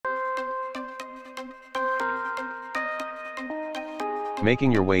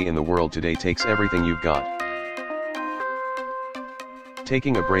Making your way in the world today takes everything you've got.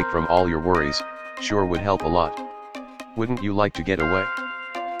 Taking a break from all your worries, sure would help a lot. Wouldn't you like to get away?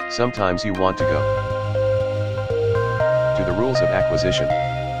 Sometimes you want to go to the rules of acquisition.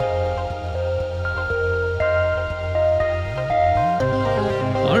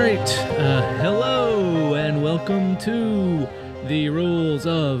 All right, hello and welcome to the Rules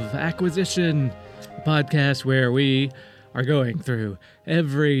of Acquisition podcast, where we are going through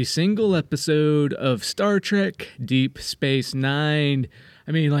every single episode of Star Trek Deep Space Nine.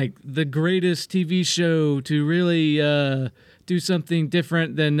 I mean, like, the greatest TV show to really do something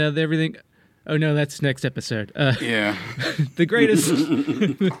different than everything. Oh, no, that's next episode. Yeah. The greatest.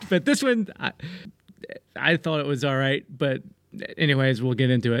 But this one, I thought it was all right, but anyways, we'll get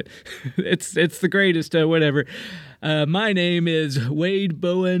into it. It's the greatest, whatever. My name is Wade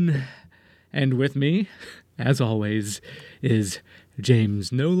Bowen, and with me, as always, is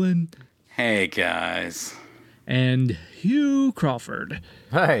James Nolan. Hey, guys. And Hugh Crawford.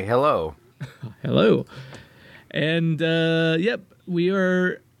 Hi, hello. Hello. And, yep, we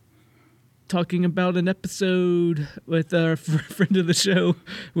are talking about an episode with our friend of the show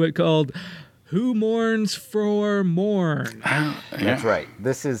called Who Mourns for Morn. That's right.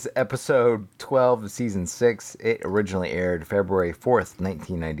 This is episode 12 of season 6. It originally aired February 4th,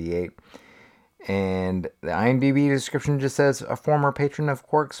 1998. And the IMDb description just says, a former patron of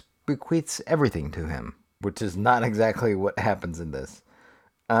Quark's bequeaths everything to him, which is not exactly what happens in this.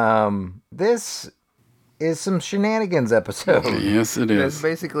 This is some shenanigans episode. Yes, it is. That's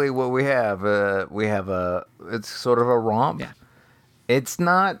basically what we have. It's sort of a romp. Yeah. It's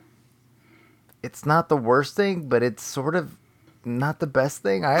not the worst thing, but it's sort of not the best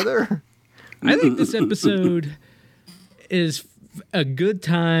thing either. I think this episode is a good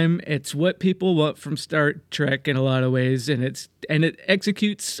time. It's what people want from Star Trek in a lot of ways, and it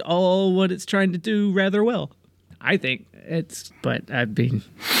executes all what it's trying to do rather well. I think but I mean,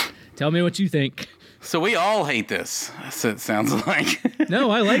 tell me what you think. So we all hate this, so it sounds like.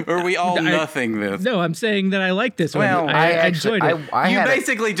 No, I like Or we all nothing this. No, I'm saying that I like this Well, one. I enjoyed it. You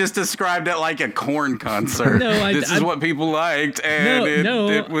basically just described it like a Corn concert. No, this is what people liked, and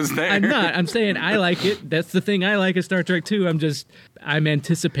it was there. I'm not. I'm saying I like it. That's the thing I like at Star Trek too. I'm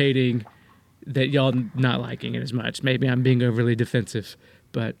anticipating that y'all not liking it as much. Maybe I'm being overly defensive,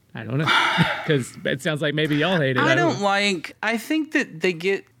 but I don't know. Because it sounds like maybe y'all hate it. I think that they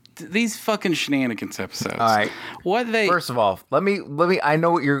get these fucking shenanigans episodes. All right. First of all, let me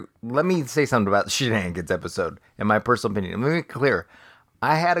say something about the shenanigans episode in my personal opinion. Let me be clear.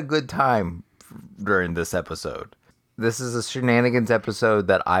 I had a good time during this episode. This is a shenanigans episode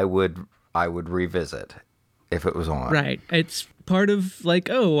that I would revisit if it was on. Right. It's part of like,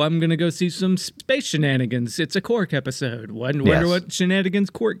 oh, I'm going to go see some space shenanigans. It's a Quark episode. Wonder what shenanigans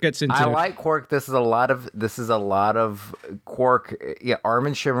Quark gets into. I like Quark. This is a lot of Quark. Yeah,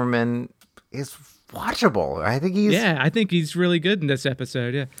 Armin Shimmerman is watchable. I think he's really good in this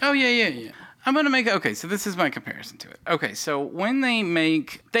episode. Yeah. Oh, yeah. I'm going to make... Okay, so this is my comparison to it. Okay, so when they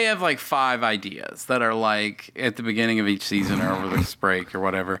have like 5 ideas that are like at the beginning of each season or over this break or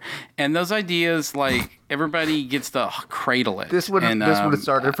whatever. And those ideas, like, everybody gets to cradle it. This would have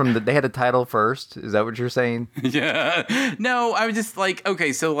started from they had a title first. Is that what you're saying? Yeah. No, I was just like,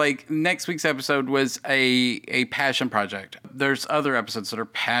 okay, so like next week's episode was a passion project. There's other episodes that are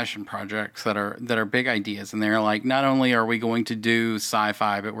passion projects that are big ideas, and they're like, not only are we going to do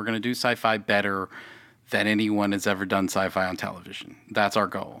sci-fi, but we're going to do sci-fi better than anyone has ever done sci-fi on television. That's our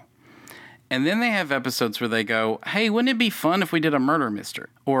goal. And then they have episodes where they go, hey, wouldn't it be fun if we did a murder mystery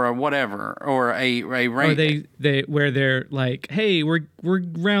or a whatever or a or they where they're like, hey, we're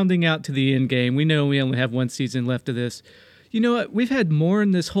rounding out to the end game. We know we only have one season left of this. You know what? We've had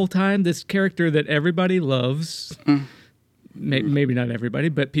Morn this whole time, this character that everybody loves. Maybe not everybody,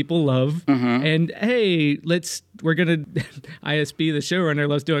 but people love. Mm-hmm. And hey, we're gonna ISB, the showrunner,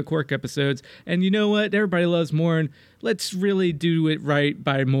 loves doing Quark episodes. And you know what? Everybody loves Morn. Let's really do it right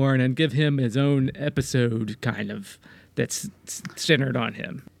by Morn and give him his own episode, kind of, that's centered on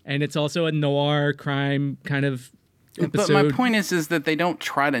him. And it's also a noir crime kind of episode. But my point is that they don't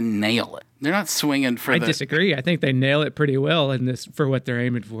try to nail it. They're not swinging for I disagree. I think they nail it pretty well in this for what they're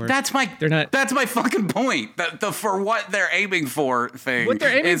aiming for. That's my fucking point. The for what they're aiming for thing. What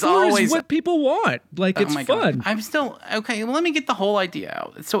they're aiming for is what people want. Like, it's fun. God. I'm still... Okay, well, let me get the whole idea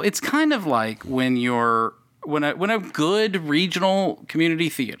out. So it's kind of like when you're when a good regional community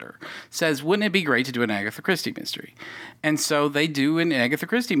theater says, wouldn't it be great to do an Agatha Christie mystery? And so they do an Agatha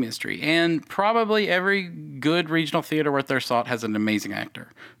Christie mystery. And probably every good regional theater worth their salt has an amazing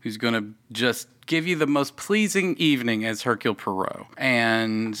actor who's going to just give you the most pleasing evening as Hercule Poirot.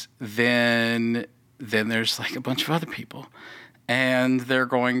 And then there's like a bunch of other people. And they're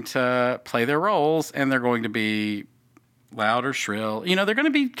going to play their roles, and they're going to be loud or shrill. You know, they're going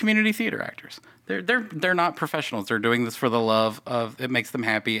to be community theater actors. They're not professionals. They're doing this for the love of it makes them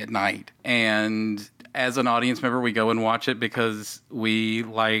happy at night. And as an audience member, we go and watch it because we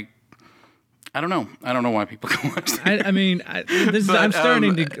like. I don't know why people go watch that. I'm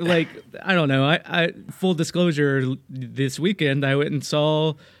starting to like. I don't know. I full disclosure. This weekend, I went and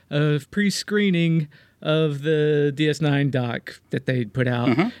saw a pre-screening of the DS9 doc that they put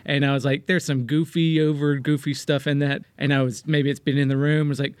out. And I was like, there's some goofy stuff in that. And maybe it's been in the room. I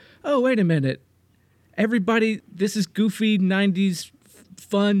was like, oh, wait a minute. Everybody, this is goofy 90s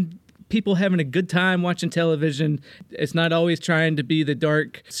fun, people having a good time watching television. It's not always trying to be the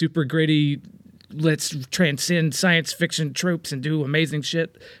dark, super gritty, let's transcend science fiction tropes and do amazing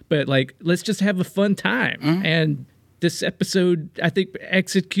shit. But like, let's just have a fun time. And this episode, I think,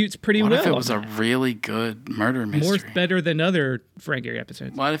 executes pretty well. What if it was a really good murder mystery? More better than other Frank Gehry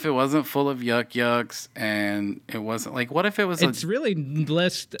episodes. What if it wasn't full of yucks and it wasn't like, what if it was It's really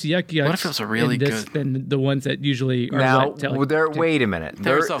less yucks. What if it was a really good than the ones that usually are Now, wait a minute.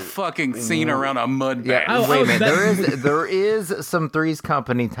 There's a fucking scene around a mud bath. Yeah, wait a minute. There is some Three's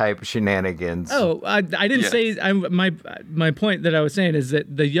Company type shenanigans. Oh, I didn't say. My point that I was saying is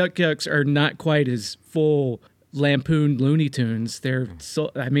that the yucks are not quite as full Lampoon Looney Tunes. There's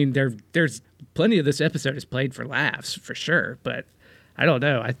plenty of this episode is played for laughs for sure, but I don't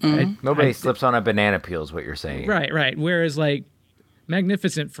know. Nobody slips on a banana peel is what you're saying. Right. Whereas like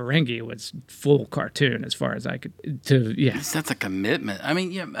Magnificent Ferengi was full cartoon as far as I could That's a commitment. I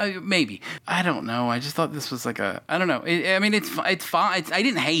mean, yeah, maybe. I don't know. I just thought this was like I don't know. It's fine. I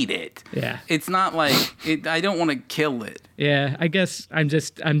didn't hate it. Yeah. It's not like I don't want to kill it. Yeah. I guess I'm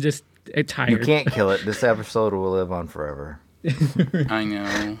just tired. You can't kill it. This episode will live on forever. I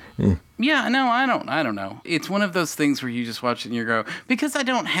know. Yeah, no, I don't know. It's one of those things where you just watch it and you go, because I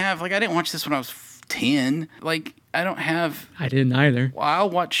didn't watch this when I was 10. Like, I didn't either. Well, I'll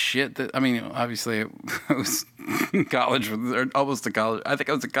watch shit that, obviously I was in college, or almost to college. I think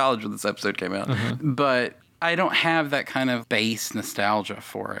I was in college when this episode came out. But I don't have that kind of base nostalgia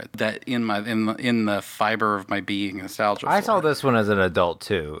for it. That in the fiber of my being, nostalgia. I saw this one as an adult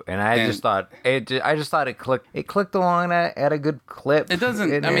too, and I just thought it clicked. It clicked along at a good clip. It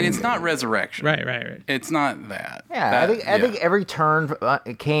doesn't. It's not Resurrection. Right. It's not that. Yeah, I think every turn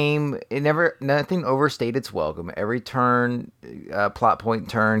came. Nothing overstayed its welcome. Every turn, plot point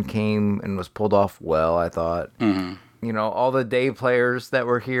turn came and was pulled off well. I thought. Mm-hmm. You know, all the day players that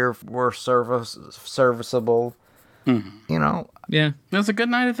were here were serviceable. Mm-hmm. You know. Yeah. It was a good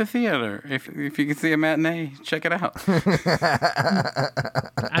night at the theater. If you can see a matinee, check it out.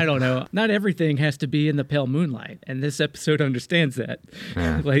 I don't know. Not everything has to be in the pale moonlight, and this episode understands that.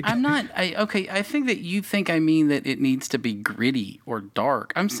 Yeah. I think that you think I mean that it needs to be gritty or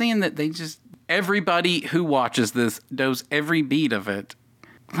dark. I'm saying that everybody who watches this knows every beat of it.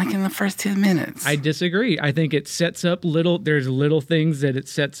 Like in the first 10 minutes. I disagree. I think it sets up there's little things that it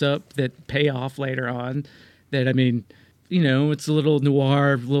sets up that pay off later on. That, it's a little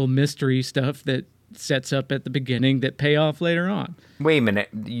noir, little mystery stuff that sets up at the beginning that pay off later on. Wait a minute.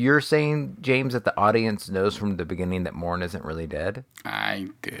 You're saying, James, that the audience knows from the beginning that Morn isn't really dead? I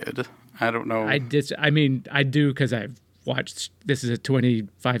did. I don't know. I do because I've watched, this is a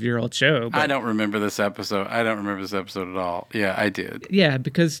 25-year-old show. I don't remember this episode. At all. Yeah, I did. Yeah,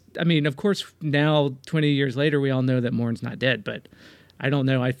 because, of course, now, 20 years later, we all know that Morn's not dead, but I don't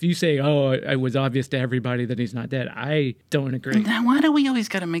know. If you say, it was obvious to everybody that he's not dead, I don't agree. Now, why do we always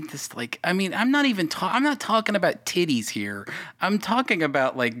got to make this like, I'm not talking about titties here. I'm talking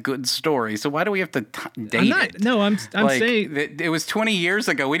about like good stories. So why do we have to date it? No, I'm saying it was 20 years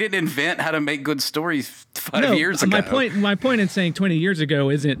ago. We didn't invent how to make good stories 5 years ago. My point in saying 20 years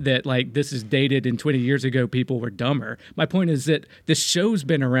ago isn't that like this is dated and 20 years ago people were dumber. My point is that this show's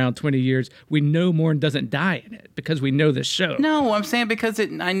been around 20 years. We know Morn doesn't die in it because we know this show. No, I'm saying because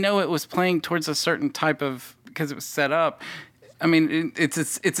I know it was playing towards a certain type of, because it was set up. It's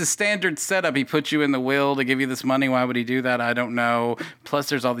a standard setup. He put you in the will to give you this money. Why would he do that? I don't know. Plus,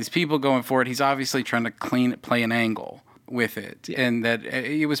 there's all these people going for it. He's obviously trying to play an angle with it. Yeah. And that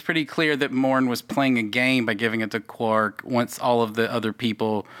it was pretty clear that Morn was playing a game by giving it to Quark once all of the other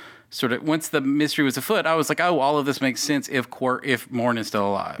people once the mystery was afoot. I was like, all of this makes sense if Morn is still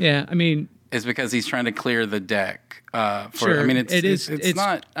alive. Yeah, is because he's trying to clear the deck. Sure, I mean, it's it's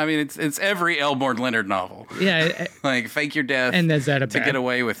not. I mean, it's every Elmore Leonard novel. Yeah, Like fake your death, and is that a to bad- get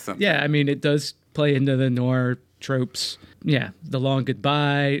away with something. yeah. I mean, it does play into the noir tropes. Yeah, the long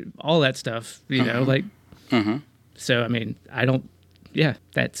goodbye, all that stuff. You know, like. So I mean, I don't. Yeah,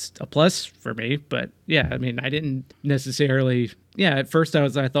 that's a plus for me. But yeah, I mean, I didn't necessarily. Yeah, at first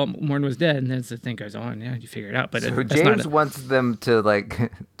I thought Morn was dead, and then as the thing goes on, yeah, you figure it out. But So that's not James wants them to like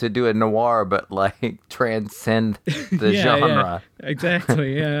to do a noir, but like transcend the genre. Yeah,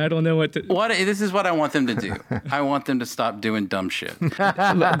 exactly. Yeah, I don't know what to. This is what I want them to do. I want them to stop doing dumb shit.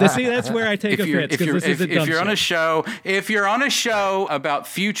 See, that's where I take offense because this is a dumb if you're on a shit. show, if you're on a show about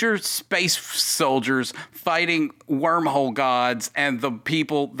future space soldiers fighting wormhole gods and the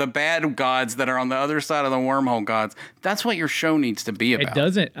bad gods that are on the other side of the wormhole gods, that's what your show needs to be about. It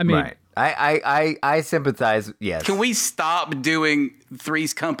doesn't. I mean, Right. I sympathize. Yes. Can we stop doing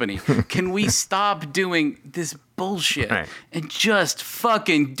Three's Company? Can we stop doing this bullshit Right. and just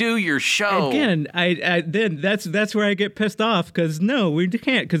fucking do your show? again, I then that's where I get pissed off because no, we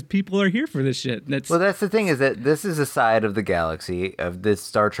can't because people are here for this shit. That's Well, that's the thing is that this is a side of the galaxy of this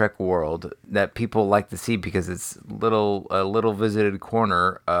Star Trek world that people like to see because it's a little visited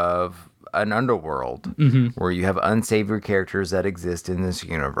corner of an underworld where you have unsavory characters that exist in this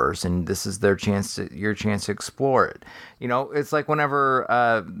universe, and this is your chance to explore it. You know, it's like whenever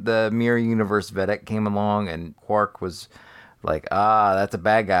the Mirror Universe Vedek came along and Quark was like, that's a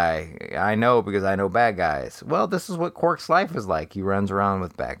bad guy. I know because I know bad guys. Well, this is what Quark's life is like. He runs around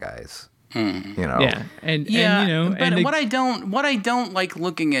with bad guys. You know. yeah, and Yeah, and, you know, but and what I don't like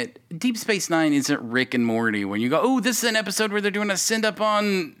looking at Deep Space Nine isn't Rick and Morty when you go, oh, this is an episode where they're doing a send up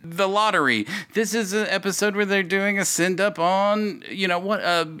on the lottery. This is an episode where they're doing a send up on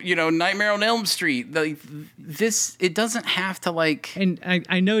Nightmare on Elm Street. It doesn't have to like. And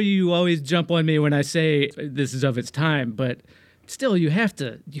I know you always jump on me when I say this is of its time, but still, you have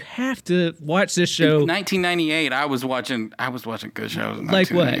to watch this show. 1998, I was watching good shows. In Like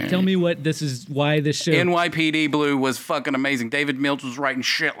what? 1998. Tell me what this is. Why this show? NYPD Blue was fucking amazing. David Milch was writing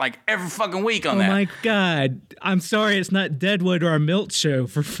shit like every fucking week on Oh that. my god! I'm sorry, it's not Deadwood or a Milt show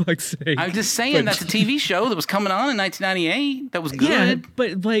for fuck's sake. I'm just saying that's a TV show that was coming on in 1998. That was good. Yeah,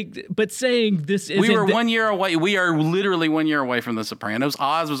 but saying this isn't. We were 1 year away. We are literally 1 year away from The Sopranos.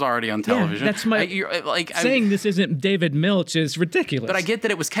 Oz was already on television. that's my saying this isn't David Milch is ridiculous. But I get that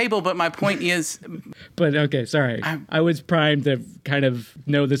it was cable. But my point is, But okay, sorry. I was primed to kind of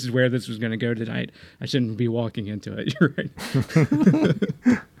know this is where this was going to go tonight. I shouldn't be walking into it. You're right.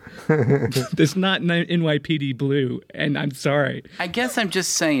 It's not NYPD Blue, and I'm sorry. I guess I'm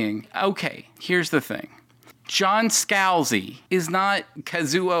just saying. Okay, here's the thing. John Scalzi is not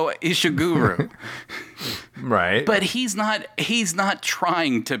Kazuo Ishiguro, Right. but he's not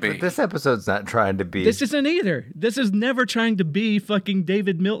trying to be. this episode's not trying to be. This isn't either. This is never trying to be fucking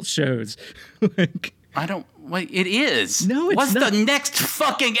David Milch shows. Like, I don't. Wait, it is. No, it's What's not. the next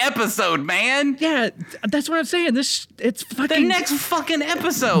fucking episode, man? yeah, that's what I'm saying. It's The fucking next fucking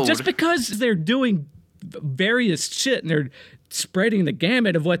episode. just because they're doing various shit and they're spreading the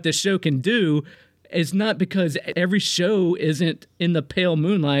gamut of what this show can do is not because every show isn't in the pale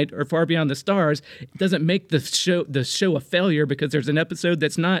moonlight or far beyond the stars. It doesn't make the show a failure because there's an episode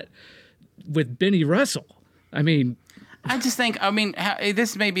that's not with Benny Russell. I mean, I just think,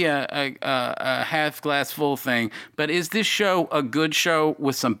 this may be a half glass full thing, but is this show a good show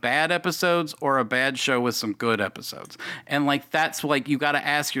with some bad episodes or a bad show with some good episodes? And like, that's like, you got to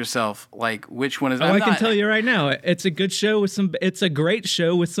ask yourself, like, which one is, I can tell you right now, it's a good show it's a great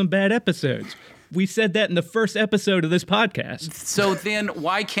show with some bad episodes. We said that in the first episode of this podcast. So then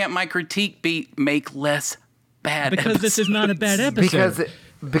why can't my critique be make less bad Because this is not a bad episode.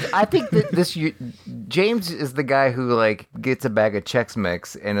 Because I think that James is the guy who like gets a bag of Chex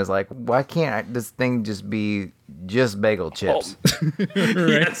Mix and is like, why can't this thing just be just bagel chips?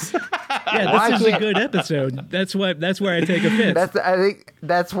 Yes. Yeah, Why this is a can't- good episode. That's where I take offense. I think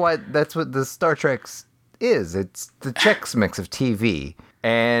that's what the Star Trek is. It's the Chex Mix of TV.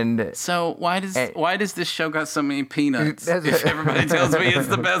 And So why does this show got so many peanuts? That's- If everybody tells me it's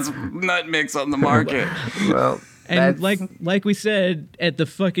the best nut mix on the market. well, And that's- like we said at the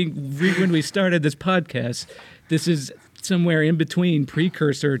when we started this podcast, this is somewhere in between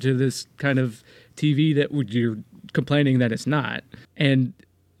precursor to this kind of TV that you're complaining that it's not. And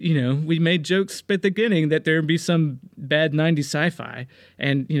you know, we made jokes at the beginning that there'd be some bad 90s sci-fi,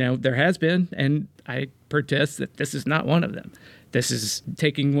 and you know there has been, and I protest that this is not one of them. This is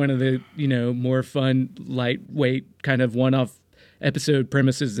taking one of the, you know, more fun, lightweight kind of one-off episode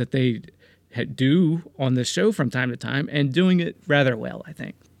premises that they do on the show from time to time and doing it rather well, I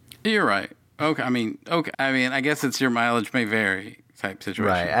think. You're right. Okay. I mean, I guess it's your mileage may vary type situation.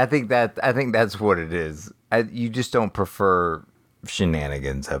 Right. I think that's what it is. You just don't prefer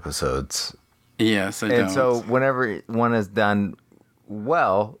shenanigans episodes. Yes, I And don't. so whenever one is done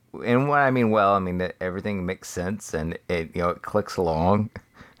well, and when I mean that everything makes sense and it it clicks along.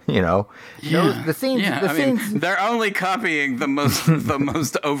 The scenes. Yeah, the scenes. they're only copying the most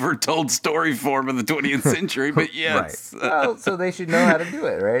overtold story form of the 20th century. But yes, Right. Well, so they should know how to do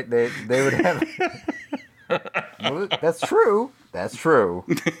it, right? They would have. Well, that's true. That's true.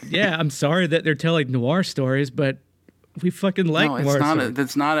 Yeah, I'm sorry that they're telling noir stories, but we fucking like no, noir it's not. stories.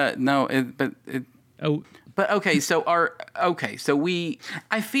 That's not a no. Oh, But okay, so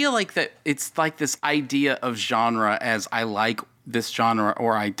I feel like that it's like this idea of genre as I like this genre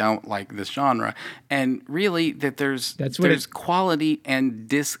or I don't like this genre, and really that there's quality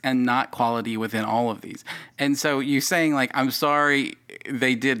and not quality within all of these. And so you saying like I'm sorry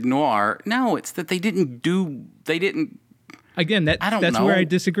they did noir. No, it's that they didn't. again, I don't that's know. where I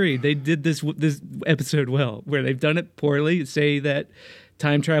disagree. They did this episode well. Where they've done it poorly, say that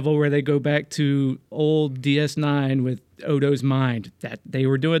time travel where they go back to old DS9 with Odo's mind, that they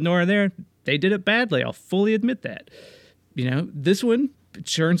were doing noir there. They did it badly. I'll fully admit that. This one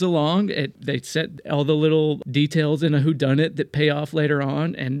churns along. They set all the little details in a whodunit that pay off later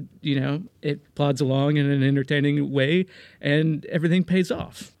on, and it plods along in an entertaining way, and everything pays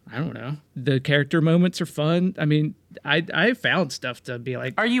off. I don't know. The character moments are fun. I mean, I found stuff to be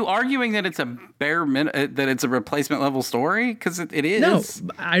like. Are you arguing that it's a that it's a replacement level story? Because it is. No,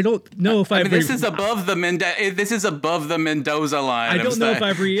 I don't know if I've. This is above the Mendoza line. I don't know if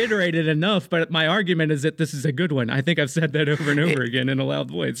I've reiterated enough, but my argument is that this is a good one. I think I've said that over and over again in a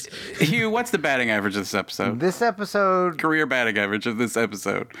loud voice. Hugh, what's the batting average of this episode? This episode, Career batting average of this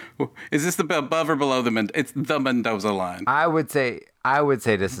episode. Is this above or below it's the Mendoza line? I would say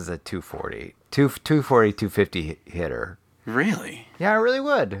this is a 240, 250 hitter. Really? Yeah, I really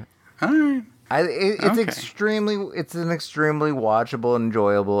would. All right. It's an extremely watchable and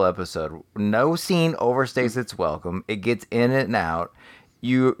enjoyable episode. No scene overstays its welcome. It gets in and out.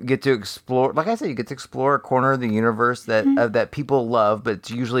 You get to explore, like I said, you get to explore a corner of the universe that people love, but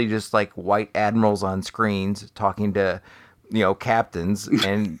it's usually just like white admirals on screens talking to, captains,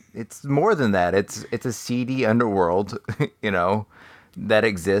 and it's more than that. It's a seedy underworld, that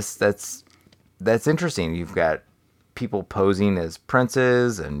exists. That's interesting. You've got people posing as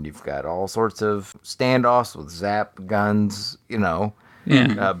princes, and you've got all sorts of standoffs with zap guns,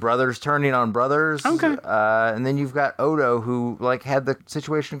 brothers turning on brothers. Okay. And then you've got Odo, who had the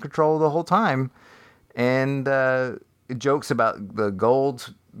situation control the whole time, and jokes about the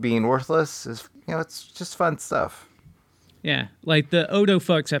gold being worthless. It's just fun stuff. Yeah, like the Odo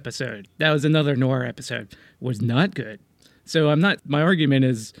fucks episode. That was another noir episode. Was not good. So my argument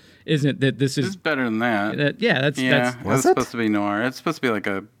isn't that this is It's better than that. that's It's supposed to be noir. It's supposed to be like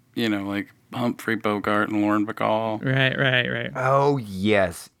a like Humphrey Bogart and Lauren Bacall. right. Oh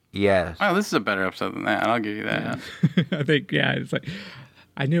yes. Oh, this is a better episode than that. I'll give you that. I think it's like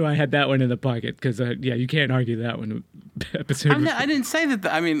I knew I had that one in the pocket because you can't argue that one episode. I didn't say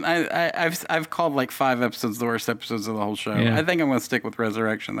that. I've called like 5 episodes the worst episodes of the whole show. Yeah. I think I'm going to stick with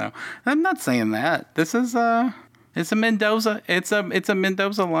Resurrection though. I'm not saying that. This is it's a Mendoza. It's a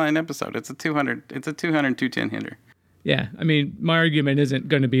Mendoza line episode. It's a 200. It's a 210 hitter. Yeah, I mean, my argument isn't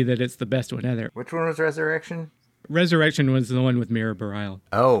going to be that it's the best one either. Which one was Resurrection? Resurrection was the one with Mira Bareilles.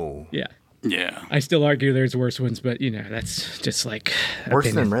 Oh. Yeah. Yeah. I still argue there's worse ones, but that's just like worse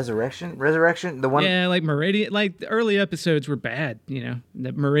opinion. than Resurrection? Resurrection, the one. Yeah, like Meridian. Like the early episodes were bad.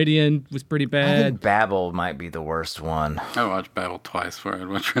 That Meridian was pretty I bad. think Babel might be the worst one. I watched Babel twice before I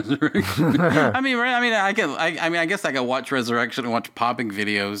watched Resurrection. I guess I could watch Resurrection and watch popping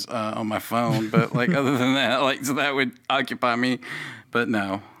videos on my phone, but other than that, so that would occupy me. But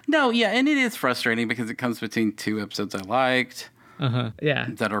no, yeah, and it is frustrating because it comes between 2 episodes I liked. Yeah.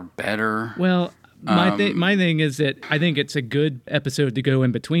 That are better. Well, my thing is that I think it's a good episode to go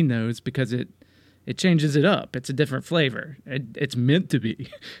in between those because it changes it up. It's a different flavor. It's meant to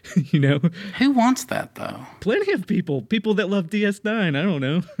be, Who wants that though? Plenty of people that love DS9. I don't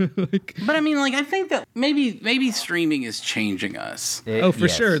know. But I think that maybe streaming is changing us. For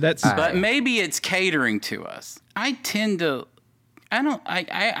sure. That's But maybe it's catering to us. I tend to.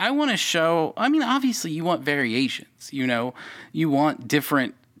 I want to show. Obviously, you want variations. You want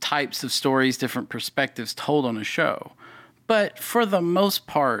different types of stories, different perspectives told on a show. But for the most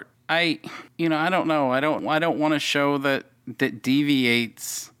part, I don't know. I don't want a show that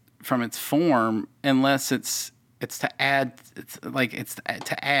deviates from its form unless it's to add. It's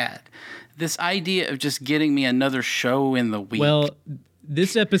to add. This idea of just getting me another show in the week. Well,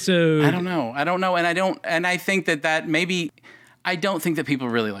 This episode, I don't know, and I think that maybe. I don't think that people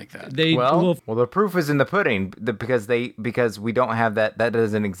really like that. Well, the proof is in the pudding because we don't have that. That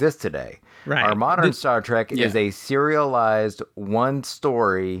doesn't exist today. Right. Our modern Star Trek is a serialized one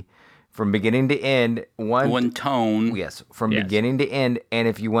story from beginning to end. One tone. Yes, from beginning to end. And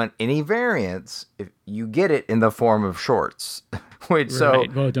if you want any variance, if you get it in the form of shorts.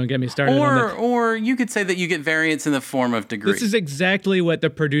 Well, don't get me started. Or you could say that you get variance in the form of degree. This is exactly what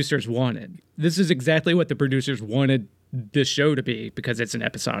the producers wanted. This show to be, because it's an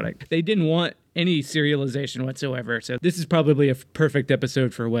episodic. They didn't want any serialization whatsoever. So this is probably a perfect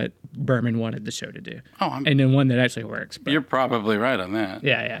episode for what Berman wanted the show to do. And then one that actually works. But. You're probably right on that.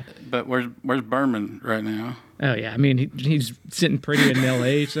 Yeah. But where's Berman right now? Oh, yeah. I mean, he's sitting pretty in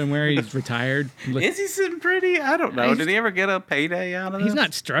L.A. somewhere. He's retired. Is he sitting pretty? I don't know. Did he ever get a payday out of this? He's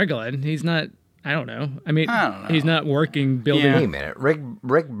not struggling. He's not... I don't know. I mean, he's not working building. Wait a minute.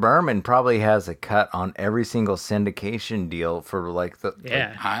 Rick Berman probably has a cut on every single syndication deal for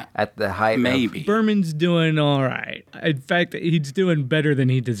at the height. Maybe Berman's doing all right. In fact, he's doing better than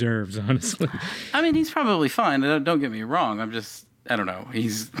he deserves. Honestly, I mean, he's probably fine. Don't get me wrong. I don't know.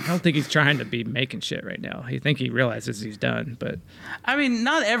 I don't think he's trying to be making shit right now. I think he realizes he's done. But I mean,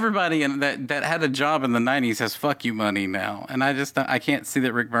 not everybody that had a job in the 90s has fuck you money now, and I can't see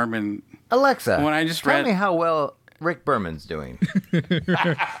that Rick Berman. Alexa, tell me how well Rick Berman's doing.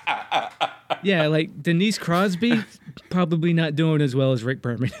 Yeah, like Denise Crosby, probably not doing as well as Rick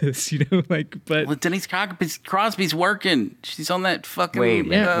Berman is, but well, Denise Crosby's working. She's on that fucking. Wait a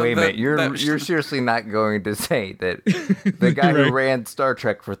minute. You're seriously not going to say that the guy who ran Star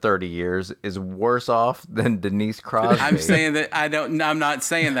Trek for 30 years is worse off than Denise Crosby? I'm saying that I'm not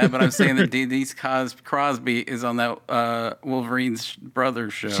saying that, but I'm saying that Denise Crosby is on that Wolverine's brother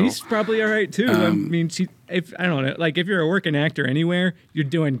show. She's probably all right too. I mean, if you're a working actor anywhere, you're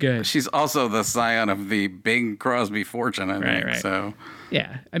doing good. She's also the scion of the Bing Crosby fortune, I think. Right. So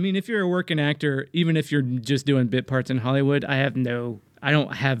yeah, I mean, if you're a working actor, even if you're just doing bit parts in Hollywood, I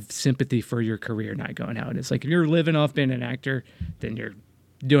don't have sympathy for your career not going out. It's like if you're living off being an actor, then you're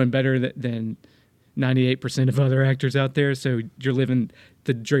doing better than 98% of other actors out there. So you're living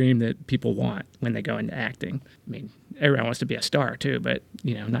the dream that people want when they go into acting. I mean, everyone wants to be a star too, but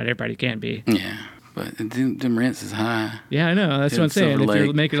not everybody can be. Yeah. But them rents is high. Yeah, I know. That's what I'm saying. If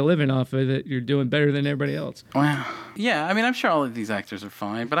you're making a living off of it, you're doing better than everybody else. Well, yeah. I mean, I'm sure all of these actors are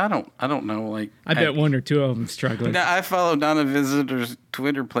fine, but I don't know. Like, I bet one or two of them struggling. I follow Donna Visitor's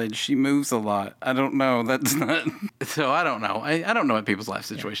Twitter page. She moves a lot. I don't know. That's not. So I don't know. I don't know what people's life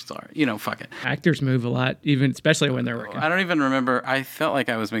situations are. Fuck it. Actors move a lot, especially when they're working. I don't even remember. I felt like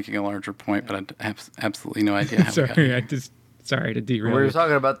I was making a larger point, but I have absolutely no idea how. Sorry to derail. We were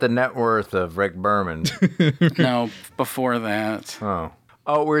talking about the net worth of Rick Berman. No, before that.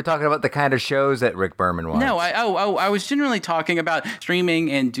 Oh, we were talking about the kind of shows that Rick Berman watched. No, I was generally talking about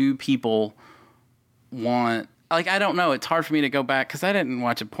streaming, and do people want... Like, I don't know. It's hard for me to go back, because I didn't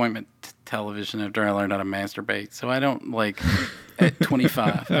watch appointment television after I learned how to masturbate. So I don't, at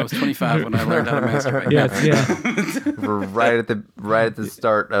 25. I was 25 when I learned how to masturbate. Yes, yeah. right at the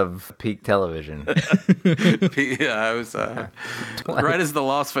start of peak television. Yeah, I was right as the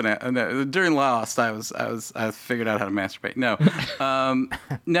Lost finale. During Lost, I figured out how to masturbate.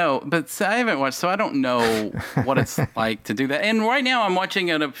 No, but I haven't watched, so I don't know what it's like to do that. And right now, I'm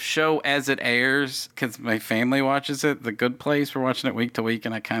watching a show as it airs because my family watches it. The Good Place. We're watching it week to week,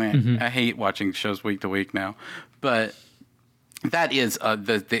 and I hate watching shows week to week now, but. That is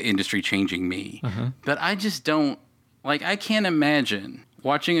the industry changing me. But I just don't... I can't imagine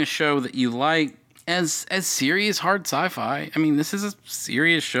watching a show that you like as serious, hard sci-fi. I mean, this is a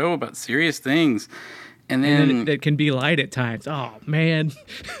serious show about serious things. And then it can be light at times. Oh, man.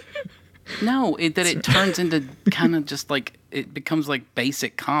 No, it turns into kind of just it becomes like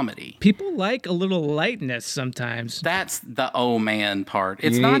basic comedy. People like a little lightness sometimes. That's the oh man part.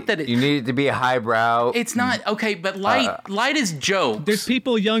 It's you not that you need it to be a highbrow. It's not okay, but light is jokes. There's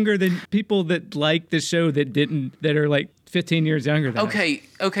people younger than people that like the show that are 15 years younger than us.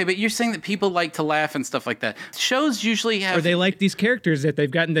 Okay, but you're saying that people like to laugh and stuff like that. Shows usually have... Or they like these characters that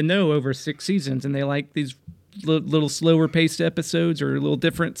they've gotten to know over 6 seasons, and they like these little slower paced episodes or a little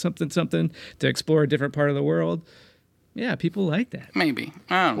different something to explore a different part of the world. Yeah, people like that. Maybe.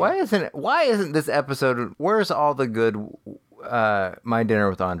 I don't know. Why isn't this episode... Where's all the good My Dinner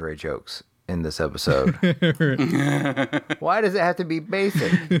with Andre jokes in this episode? Why does it have to be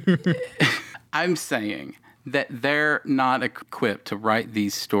basic? I'm saying... that they're not equipped to write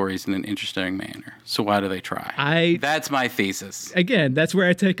these stories in an interesting manner. So why do they try? That's my thesis. Again, that's where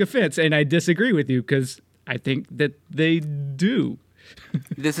I take offense, and I disagree with you because I think that they do.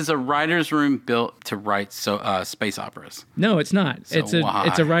 This is a writer's room built to write space operas. No, it's not. So it's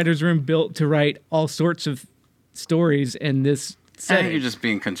a writer's room built to write all sorts of stories in this I setting. think you're just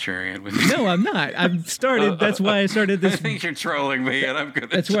being contrarian with me. No, I'm not. That's why I started I this. think you're trolling me, and I'm good.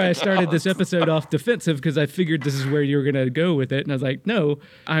 That's why I started this episode off defensive, because I figured this is where you were going to go with it. And I was like, no,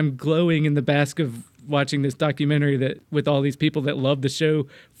 I'm glowing in the bask of watching this documentary that with all these people that love the show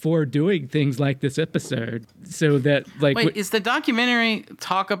for doing things like this episode. So that like, Wait, is the documentary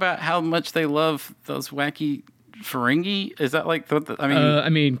talk about how much they love those wacky Ferengi? Is that like I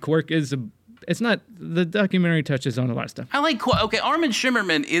mean, Quark is it's not, the documentary touches on a lot of stuff. I like, okay, Armin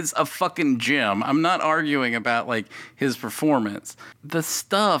Shimmerman is a fucking gem. I'm not arguing about like his performance. The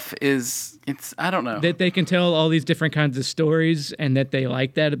stuff is, I don't know. That they can tell all these different kinds of stories and that they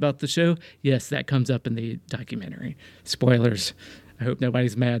like that about the show. Yes, that comes up in the documentary. Spoilers. I hope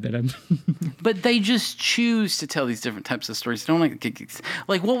nobody's mad that I'm... But they just choose to tell these different types of stories. They don't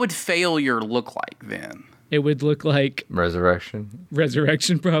like what would failure look like then? It would look like Resurrection.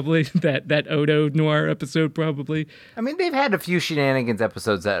 probably. That Odo Noir episode probably. I mean, they've had a few shenanigans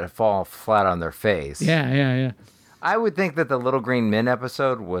episodes that fall flat on their face. Yeah. I would think that the Little Green Men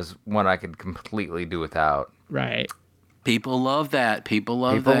episode was one I could completely do without. Right. People love that. People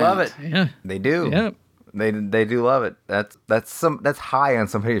love it. Yeah. They do. Yeah. They do love it. That's high on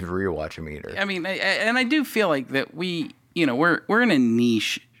somebody's rewatch meter. I mean, and I do feel like that we're in a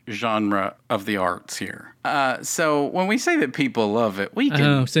niche genre of the arts here. So when we say that people love it, we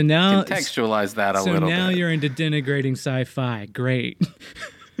can contextualize that a little bit. So now you're into denigrating sci-fi. Great.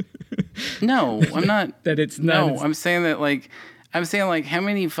 No, I'm not. That it's not. No, I'm saying that like how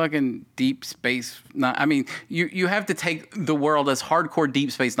many fucking Deep Space Nine? I mean, you have to take the world as hardcore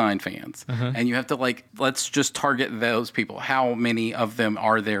Deep Space Nine fans, and you have to like let's just target those people. How many of them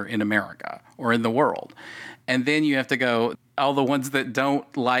are there in America or in the world? And then you have to go all the ones that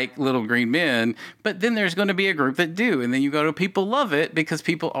don't like Little Green Men, but then there's going to be a group that do, and then you go to people love it because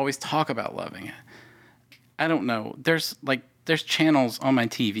people always talk about loving it. I don't know. There's channels on my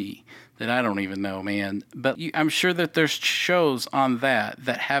TV that I don't even know, man. But I'm sure that there's shows on that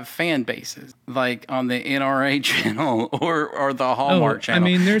have fan bases, like on the NRA channel or the Hallmark channel.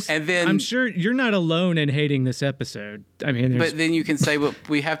 I mean, then I'm sure you're not alone in hating this episode. I mean, but then you can say, well,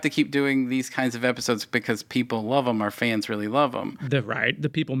 we have to keep doing these kinds of episodes because people love them. Our fans really love them.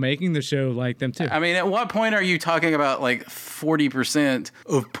 The people making the show like them too. I mean, at what point are you talking about like 40%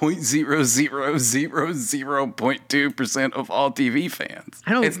 of 0.0000.2% of all TV fans?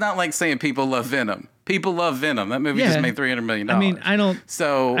 It's not like saying people love Venom. People love Venom. That movie just made $300 million. I mean, I don't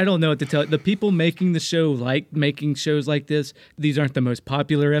know what to tell. The people making the show like making shows like this. These aren't the most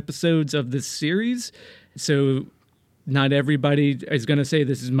popular episodes of this series, so not everybody is going to say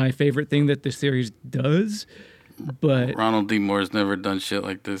this is my favorite thing that the series does. But Ronald D. Moore's never done shit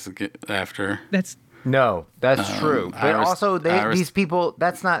like this after. No, that's true. But also, these people,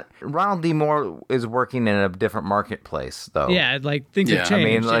 that's not... Ronald D. Moore is working in a different marketplace, though. Yeah, like, things have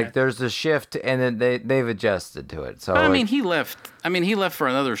changed. I mean, there's a shift, and then they've adjusted to it. So, I mean, he left for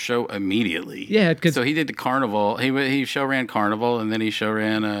another show immediately. Yeah, because... So he did the Carnival. He show ran Carnival, and then he show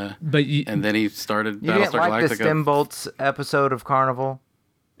ran... and then he started Battlestar Galactica. You didn't like the Stimbolts episode of Carnival?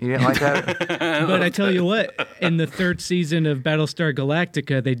 You didn't like that? But I tell you what, in the third season of Battlestar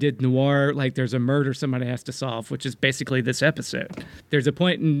Galactica, they did noir, like there's a murder somebody has to solve, which is basically this episode. There's a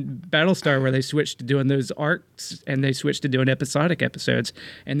point in Battlestar where they switched to doing those arcs and they switched to doing episodic episodes.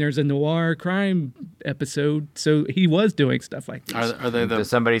 And there's a noir crime episode, so he was doing stuff like this. Does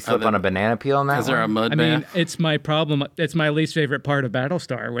somebody slip on a banana peel on that? Is there a mud bath? I mean, it's my problem. It's my least favorite part of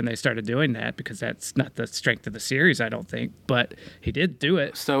Battlestar when they started doing that, because that's not the strength of the series, I don't think. But he did do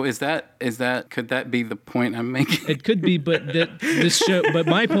it. So could that be the point I'm making? It could be, but this show. But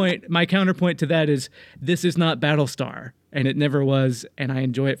my counterpoint to that is this is not Battlestar, and it never was, and I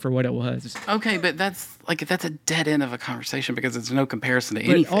enjoy it for what it was. Okay, but that's a dead end of a conversation because it's no comparison to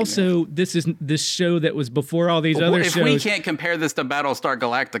anything. But also, this is this show that was before all these other shows. If we can't compare this to Battlestar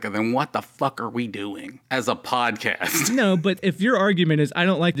Galactica, then what the fuck are we doing as a podcast? No, but if your argument is I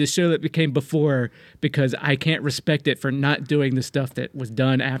don't like this show that became before because I can't respect it for not doing the stuff that was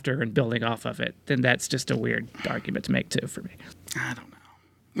done after and building off of it, then that's just a weird argument to make too for me. I don't know.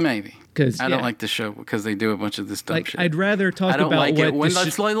 Maybe because I don't like the show because they do a bunch of this dumb shit. I'd rather talk about like what it when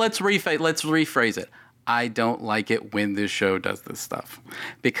let's rephrase it. I don't like it when this show does this stuff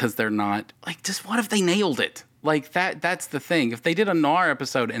because they're not like. Just what if they nailed it? Like that's the thing. If they did a noir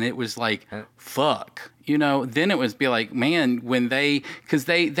episode and it was like fuck, then it would be like, man, when because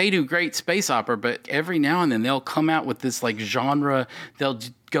they do great space opera, but every now and then they'll come out with this like genre. They'll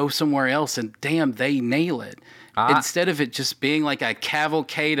go somewhere else and damn, they nail it. instead of it just being like a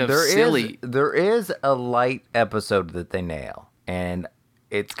cavalcade of silly. There is a light episode that they nail, and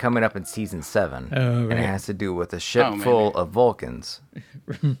it's coming up in season 7, and it has to do with a ship full of Vulcans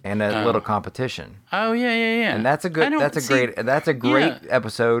and a little competition. Oh yeah. And that's a great episode.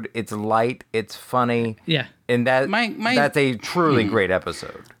 It's light, it's funny. Yeah. And that's a truly great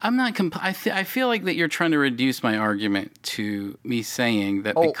episode. I'm not. I feel like that you're trying to reduce my argument to me saying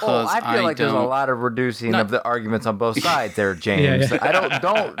that because I feel like there's a lot of reducing of the arguments on both sides there, James. Yeah. I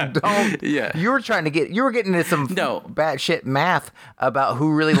don't. Yeah. You were getting into some batshit math about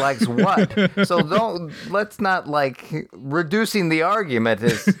who really likes what. So let's not like reducing the argument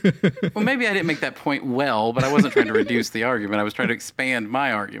is. Well, maybe I didn't make that point well, but I wasn't trying to reduce the argument. I was trying to expand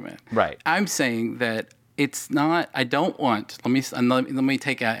my argument. Right. I'm saying that. It's not. I don't want. Let me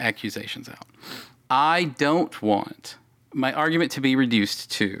take accusations out. I don't want my argument to be reduced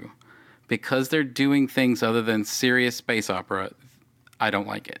to because they're doing things other than serious space opera. I don't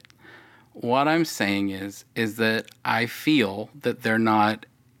like it. What I'm saying is that I feel that they're not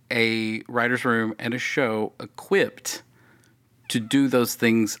a writer's room and a show equipped to do those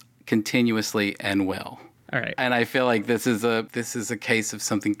things continuously and well. All right. And I feel like this is a case of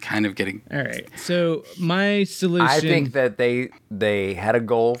something kind of getting. All right. So my solution. I think that they had a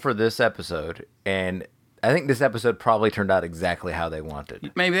goal for this episode, and I think this episode probably turned out exactly how they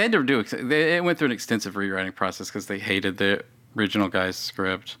wanted. Maybe they had to do. They went through an extensive rewriting process because they hated the original guy's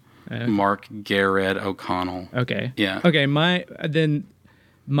script, Mark Garrett O'Connell. Okay. Yeah. Okay. My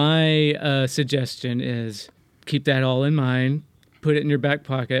suggestion is keep that all in mind. Put it in your back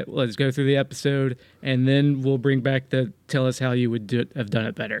pocket. Let's go through the episode, and then we'll bring back tell us how you would have done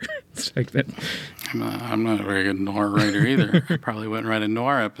it better. It's like that. I'm not a very good noir writer either. I probably wouldn't write a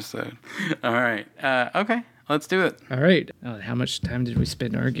noir episode. All right. Okay. Let's do it. All right. How much time did we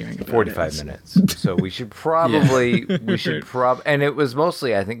spend arguing about 45 minutes. So we should probably, and it was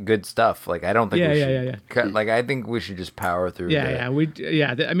mostly, I think, good stuff. Like, I don't think we should cut, like, I think we should just power through I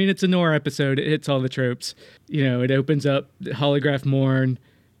mean, it's a noir episode. It hits all the tropes. You know, it opens up holograph Morn.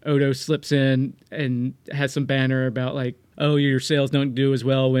 Odo slips in and has some banner about like, oh, your sales don't do as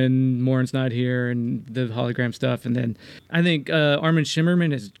well when Morn's not here and the hologram stuff. And then I think Armin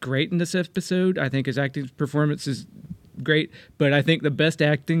Shimmerman is great in this episode. I think his acting performance is great. But I think the best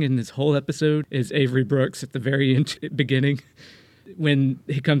acting in this whole episode is Avery Brooks at the very beginning. When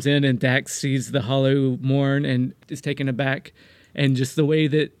he comes in and Dax sees the hollow Morn and is taken aback. And just the way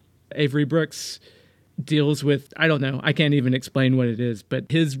that Avery Brooks deals with, I don't know, I can't even explain what it is,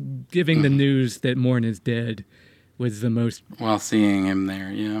 but his giving the news that Morn is dead was the most. While seeing him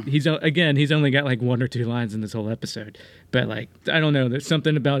there, yeah. He's only got like 1 or 2 lines in this whole episode, but like, I don't know, there's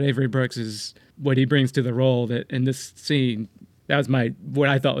something about Avery Brooks is what he brings to the role that in this scene, that was what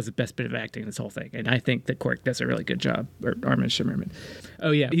I thought was the best bit of acting in this whole thing. And I think that Quark does a really good job, or Armin Shimmerman.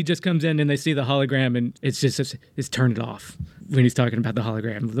 Oh yeah, he just comes in and they see the hologram and it's turned it off when he's talking about the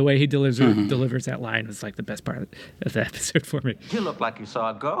hologram. The way he delivers that line was like the best part of the episode for me. You look like you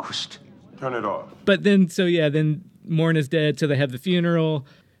saw a ghost. Turn it off. But then, then Morn is dead, so they have the funeral.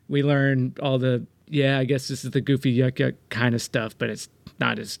 We learn all the, I guess this is the goofy yuck yuck kind of stuff, but it's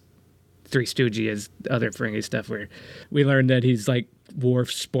not as Three Stoogie as other Ferengi stuff where we learned that he's like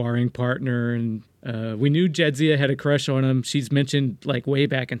Worf's sparring partner, and we knew Jadzia had a crush on him. She's mentioned like way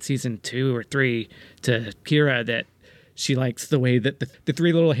back in season 2 or 3 to Kira that she likes the way that the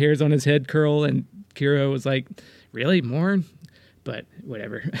 3 little hairs on his head curl, and Kira was like, really, Morn? But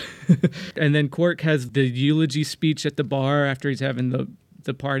whatever. And then Quark has the eulogy speech at the bar after he's having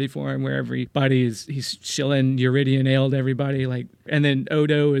the party for him, where he's shilling Uridian ale to everybody, like, and then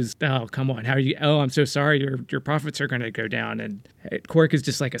Odo is, oh, come on, how are you? Oh, I'm so sorry, your profits are going to go down. And Quark is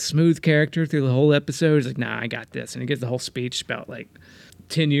just like a smooth character through the whole episode. He's like, nah, I got this. And he gives the whole speech about like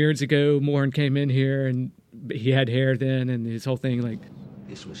 10 years ago, Morn came in here and he had hair then, and his whole thing, like,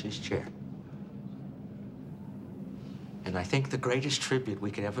 this was his chair. And I think the greatest tribute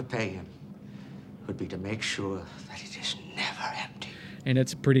we could ever pay him would be to make sure that it is never empty. And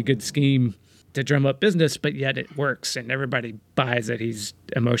it's a pretty good scheme to drum up business, but yet it works, and everybody buys that he's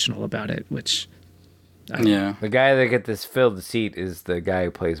emotional about it, which... The guy that gets this filled the seat is the guy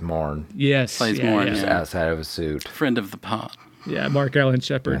who plays Morn. Yes. Plays Morn. Just outside of a suit. Friend of the pod. Yeah, Mark Allen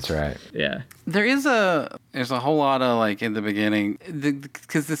Shepard. That's right. Yeah. There's a whole lot of, like, in the beginning,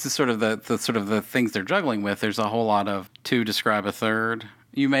 because this is sort of the things they're juggling with, there's a whole lot of to describe a third.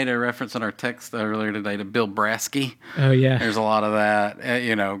 You made a reference in our text earlier today to Bill Brasky. Oh, yeah. There's a lot of that,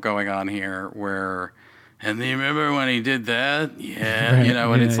 going on here where, and you remember when he did that? Yeah. Right.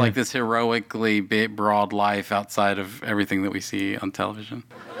 And it's like this heroically big, broad life outside of everything that we see on television.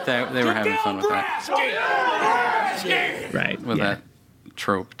 They were having fun with that. Right. with yeah. that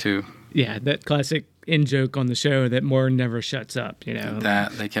trope too. Yeah, that classic in joke on the show that Morn never shuts up, you know.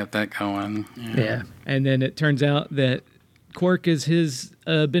 That they kept that going. Yeah. And then it turns out that Quark is his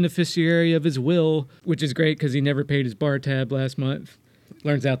beneficiary of his will, which is great because he never paid his bar tab last month.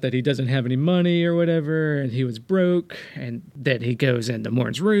 Learns out that he doesn't have any money or whatever, and he was broke. And then he goes into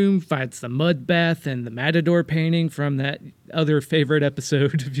Morn's room, finds the mud bath and the Matador painting from that other favorite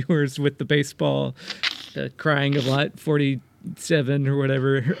episode of yours with the baseball, the crying of Lot 47 or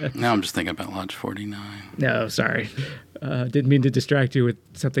whatever. Now I'm just thinking about Lodge 49. No, sorry. Didn't mean to distract you with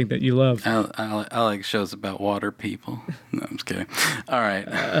something that you love. I like shows about water people. No, I'm just kidding. All right.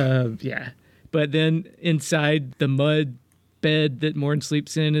 Yeah. But then inside the mud bed that Morn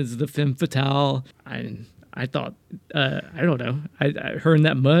sleeps in is the femme fatale. I thought, I don't know. Her in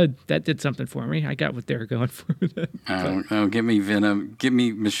that mud, that did something for me. I got what they were going for. Oh, give me Venom. Give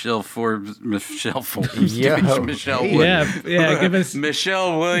me Michelle Forbes. Michelle Forbes. Yo. Give me Michelle Williams. Yeah, give us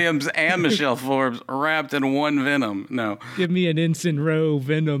Michelle Williams and Michelle Forbes wrapped in one Venom. No. give me an Ensign Row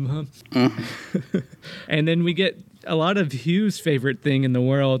Venom, huh? And then we get a lot of Hugh's favorite thing in the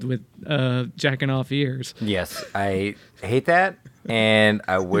world with jacking off ears. Yes, I hate that, and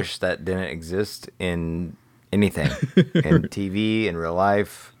I wish that didn't exist in anything, in TV, in real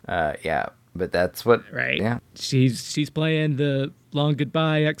life. Yeah, but that's what. Right. Yeah. She's playing the long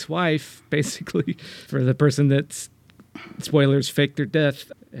goodbye ex-wife, basically, for the person that's, spoilers, faked their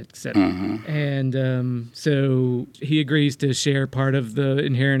death, etc. And so he agrees to share part of the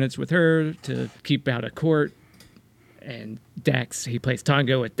inheritance with her to keep out of court. And Dax, he plays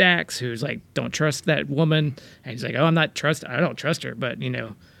Tongo with Dax, who's like, don't trust that woman. And he's like, oh, I don't trust her, but, you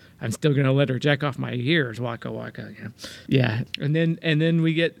know, I'm still going to let her jack off my ears, waka waka. You know? Yeah. And then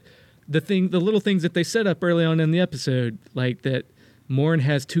we get the little things that they set up early on in the episode, like that Morn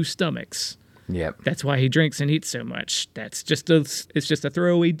has two stomachs. Yep. That's why he drinks and eats so much. It's just a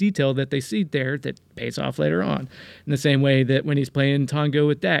throwaway detail that they see there that pays off later on. In the same way that when he's playing Tongo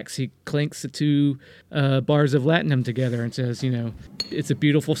with Dax, he clinks the two bars of latinum together and says, you know, it's a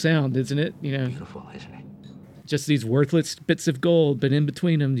beautiful sound, isn't it? You know, Beautiful, isn't it? just these worthless bits of gold, but in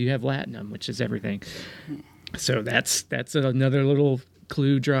between them you have latinum, which is everything. So that's another little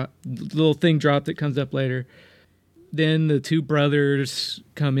clue drop, little thing drop that comes up later. Then the two brothers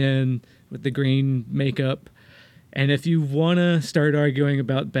come in with the green makeup. And if you want to start arguing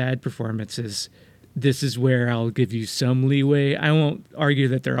about bad performances, this is where I'll give you some leeway. I won't argue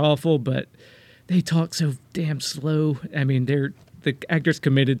that they're awful, but they talk so damn slow. I mean, the actor's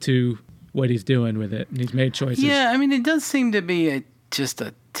committed to what he's doing with it, and he's made choices. Yeah, I mean, it does seem to be just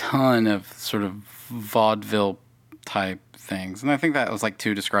a ton of sort of vaudeville type things. And I think that was like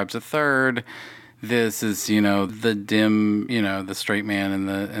 2 describes a third. This is, you know, the dim, you know, the straight man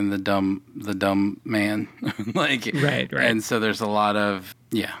and the dumb man. Like, Right. And so there's a lot of,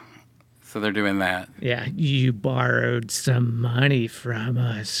 yeah. So they're doing that. Yeah, you borrowed some money from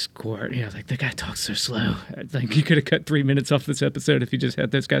us, Court. You know, like, the guy talks so slow. Like, you could have cut 3 minutes off this episode if you just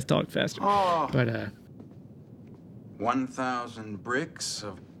had those guys talk faster. Oh. But, 1,000 bricks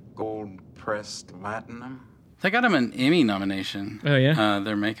of gold-pressed latinum. They got him an Emmy nomination. Oh, yeah?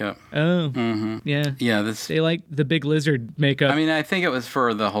 Their makeup. oh, yeah. Yeah, this. They like the big lizard makeup. I mean, I think it was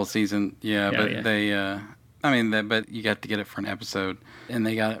for the whole season. Yeah, Yeah, but yeah. they. But you got to get it for an episode, and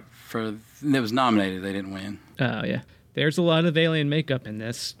they got it for. It was nominated. They didn't win. Oh, yeah. There's a lot of alien makeup in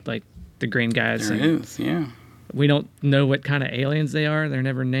this, like the green guys. There and is, yeah. we don't know what kind of aliens they are. They're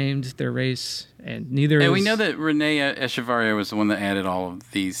never named, their race, and neither And is... we know that Renee Echevarria was the one that added all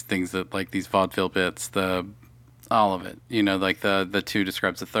of these things that, like these vaudeville bits, all of it. You know, like the 2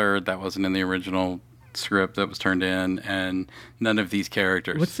 describes a third that wasn't in the original script that was turned in, and none of these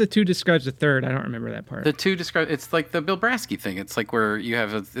characters. What's the 2 describes the third? I don't remember that part. The 2 describe? It's like the Bill Brasky thing. It's like where you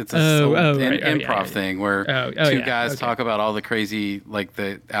have right. improv thing where two yeah, guys okay. talk about all the crazy, like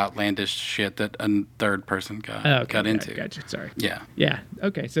the outlandish shit that a third person got into. Gotcha. Sorry. Yeah, Yeah.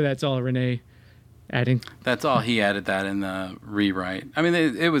 Okay. So that's all Renee adding. that's all. He added that in the rewrite. I mean,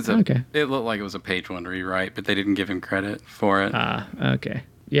 it was Okay. It looked like it was a page 1 rewrite, but they didn't give him credit for it. Okay.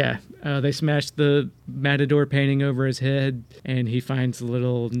 Yeah. They smashed the Matador painting over his head, and he finds a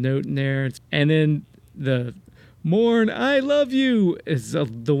little note in there. And then the Morn, I love you is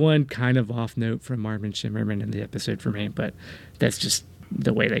the one kind of off note from Marvin Shimmerman in the episode for me, but that's just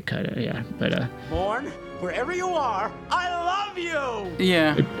the way they cut it. Yeah. But, Morn, wherever you are, I love you!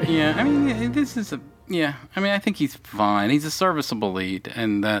 Yeah. I mean, this is I mean, I think he's fine. He's a serviceable lead,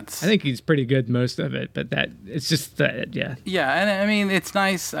 and that's. I think he's pretty good most of it, but it's just that, yeah. Yeah, and I mean, it's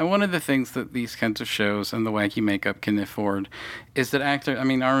nice. One of the things that these kinds of shows and the wacky makeup can afford is that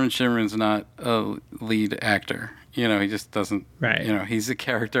Armin Shimmerman's not a lead actor. You know, he just doesn't. Right. You know, he's a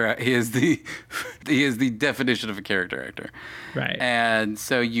character. He is the definition of a character actor. Right. And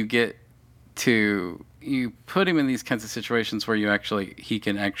so you put him in these kinds of situations where he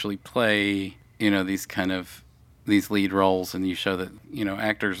can actually play, you know, these lead roles, and you show that, you know,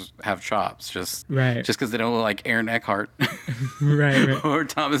 actors have chops just because they don't look like Aaron Eckhart right. or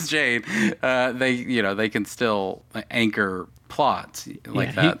Thomas Jane. They can still anchor plots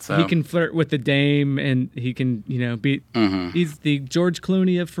like that. So he can flirt with the dame, and he can, you know, be. He's the George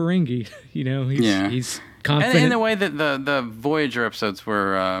Clooney of Ferengi. You know, he's confident. And in the way that the Voyager episodes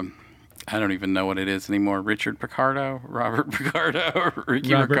were. I don't even know what it is anymore. Robert Picardo,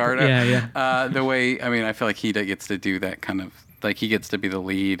 Ricky Ricardo. Yeah. The way, I mean, I feel like he gets to do that kind of, like, he gets to be the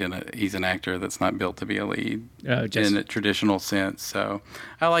lead, and he's an actor that's not built to be a lead in a traditional sense. So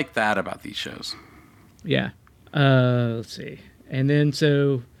I like that about these shows. Yeah. Let's see. And then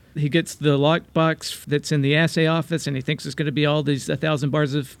so he gets the lockbox that's in the assay office, and he thinks it's going to be all these 1,000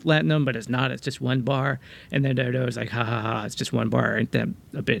 bars of platinum, but it's not. It's just one bar. And then Dodo's like, ha, ha, ha, it's just one bar. Ain't that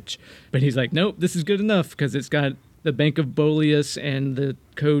a bitch? But he's like, nope, this is good enough because it's got the Bank of Boleus and the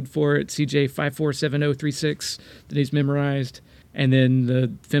code for it, CJ547036, that he's memorized. And then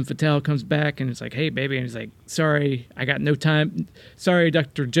the femme fatale comes back, and it's like, hey, baby. And he's like, sorry, I got no time. Sorry,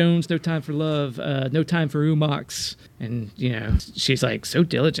 Dr. Jones, no time for love. No time for Umox. And, you know, she's like, so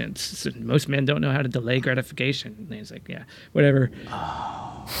diligent. So most men don't know how to delay gratification. And he's like, yeah, whatever.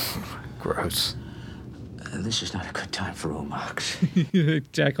 Oh, Gross. This is not a good time for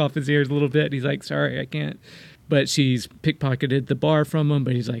Umox. Jack off his ears a little bit. He's like, sorry, I can't. But she's pickpocketed the bar from him.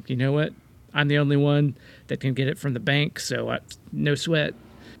 But he's like, you know what? I'm the only one that can get it from the bank, so no sweat.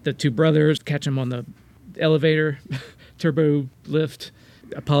 The two brothers catch him on the elevator, turbo lift.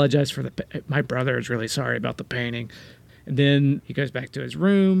 Apologize for my brother is really sorry about the painting. And then he goes back to his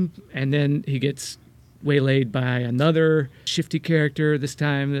room, and then he gets waylaid by another shifty character, this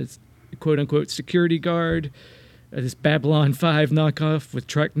time that's quote-unquote security guard. This Babylon 5 knockoff with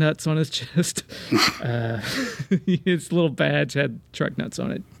truck nuts on his chest. His little badge had truck nuts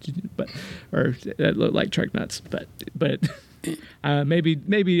on it, or that looked like truck nuts. But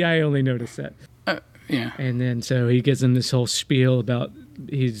maybe I only noticed that. Yeah. And then so he gives him this whole spiel about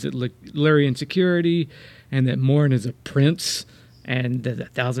he's Lyrian security, and that Morn is a prince, and that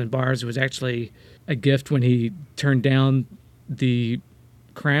 1,000 bars was actually a gift when he turned down the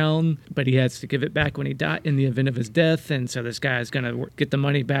crown, but he has to give it back when he died in the event of his death. And so this guy is going to get the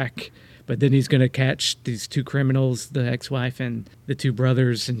money back, but then he's going to catch these two criminals, the ex-wife and the two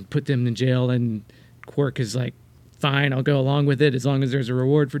brothers, and put them in jail. And Quark is like, fine, I'll go along with it as long as there's a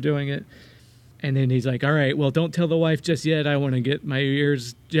reward for doing it. And then he's like, all right, well, don't tell the wife just yet. I want to get my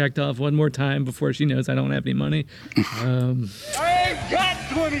ears jacked off one more time before she knows I don't have any money. I ain't got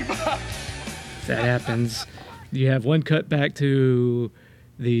 20 bucks. That happens. You have one cut back to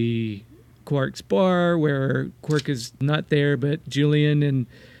the Quark's bar where Quark is not there, but Julian and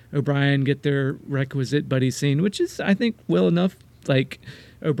O'Brien get their requisite buddy scene, which is, I think, well enough. Like,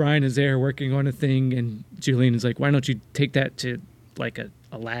 O'Brien is there working on a thing, and Julian is like, why don't you take that to, like, a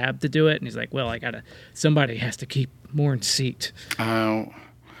lab to do it? And he's like, well, somebody has to keep Morn's seat. Oh,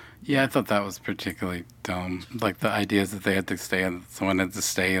 yeah, I thought that was particularly dumb. Like, the idea is that someone had to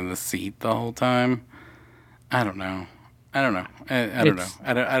stay in the seat the whole time. I don't know. I don't know.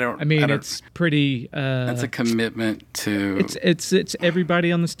 It's pretty. That's a commitment to. It's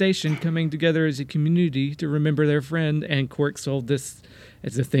everybody on the station coming together as a community to remember their friend. And Quark sold this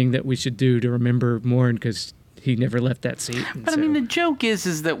as a thing that we should do to remember Morn because he never left that seat. But I mean, the joke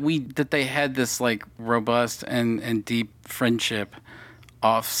is that they had this like robust and deep friendship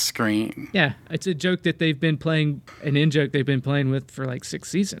off screen. Yeah, it's a joke that they've been playing, an in-joke they've been playing with for like 6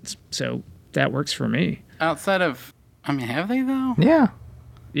 seasons. So that works for me. Outside of. I mean, have they, though? Yeah.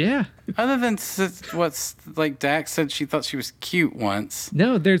 Yeah. Other than what's, like, Dax said she thought she was cute once.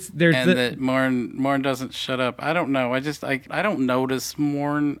 No, there's and that Morn doesn't shut up. I don't know. I don't notice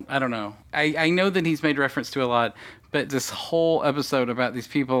Morn. I don't know. I know that he's made reference to a lot, but this whole episode about these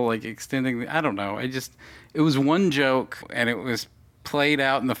people, like, extending, I don't know. It was one joke, and it was played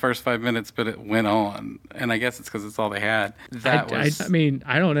out in the first 5 minutes, but it went on, and I guess it's because it's all they had. I mean,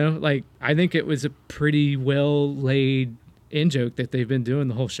 I don't know. Like, I think it was a pretty well laid in joke that they've been doing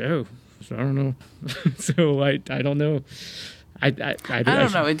the whole show. So I don't know. So I don't know. I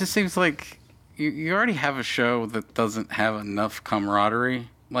don't know. It just seems like you already have a show that doesn't have enough camaraderie.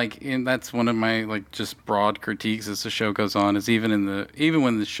 Like, and that's one of my like just broad critiques as the show goes on. Is even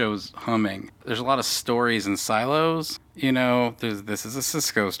when the show's humming, there's a lot of stories in silos. You know, this is a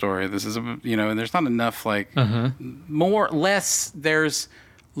Cisco story. This is and there's not enough like there's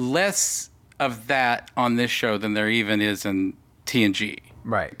less of that on this show than there even is in TNG.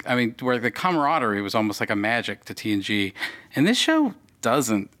 Right. I mean, where the camaraderie was almost like a magic to TNG, and this show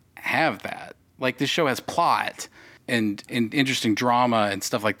doesn't have that. Like, this show has plot and interesting drama and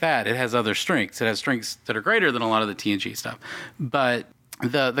stuff like that. It has other strengths. It has strengths that are greater than a lot of the TNG stuff. But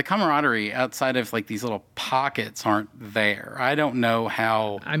the camaraderie outside of like these little pockets aren't there. I don't know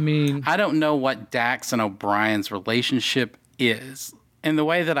what Dax and O'Brien's relationship is. In the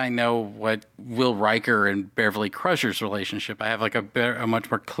way that I know what Will Riker and Beverly Crusher's relationship, I have like a much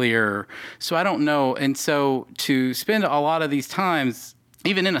more clear. So I don't know. And so to spend a lot of these times,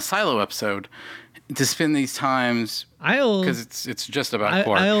 even in a Silo episode, to spend these times, because it's just about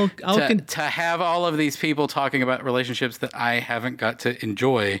Quark, to have all of these people talking about relationships that I haven't got to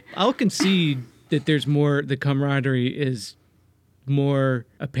enjoy. I'll concede that there's more. The camaraderie is more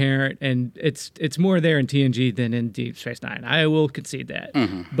apparent, and it's more there in TNG than in Deep Space Nine. I will concede that,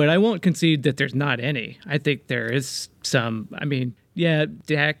 but I won't concede that there's not any. I think there is some. I mean, yeah,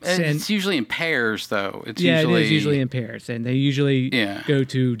 Dax and it's usually in pairs, though. It is usually in pairs, and they usually go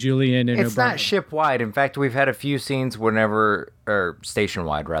to Julian and it's O'Brien. not ship wide. In fact, we've had a few scenes or station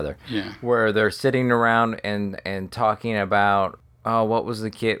wide rather, where they're sitting around and talking about. Oh, what was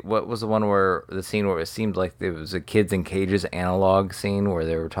the one where the scene where it seemed like it was a Kids in Cages analog scene where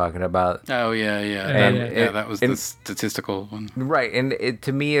they were talking about? Oh, yeah. That was the statistical one. Right. And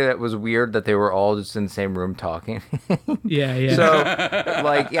to me, it was weird that they were all just in the same room talking. Yeah. So,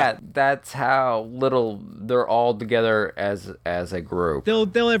 that's how little they're all together as a group.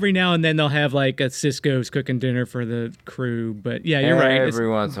 They'll every now and then they'll have like a Cisco's cooking dinner for the crew. But yeah, you're right. Every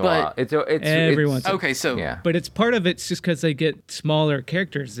once in a while. It's every once. Okay, so. Yeah. But it's part of it's just because they get smaller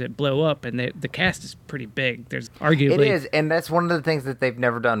characters that blow up, and the cast is pretty big. There's arguably it is, and that's one of the things that they've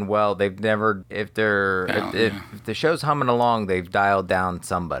never done well. They've never, if the show's humming along, they've dialed down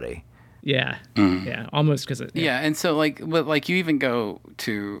somebody. Yeah, almost because and so like you even go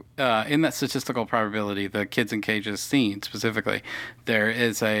to in that statistical probability, the Kids in Cages scene specifically, there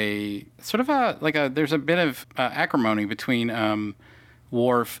is a sort of there's a bit of acrimony between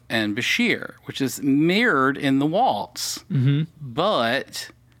Worf and Bashir, which is mirrored in the waltz. Mm-hmm.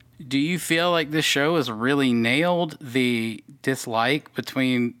 But do you feel like this show has really nailed the dislike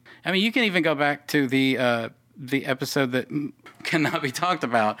between? I mean, you can even go back to the episode that cannot be talked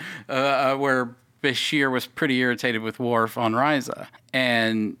about, where Bashir was pretty irritated with Worf on Risa.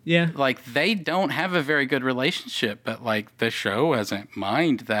 And they don't have a very good relationship, but like the show hasn't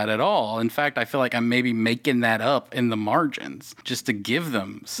minded that at all. In fact, I feel like I'm maybe making that up in the margins just to give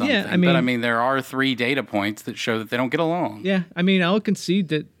them something. Yeah, but I mean, there are 3 data points that show that they don't get along. Yeah, I mean, I'll concede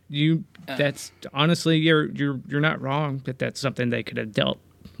that that's honestly you're not wrong that that's something they could have dealt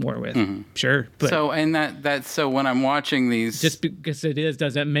more with. Sure. But so so when I'm watching these, just because it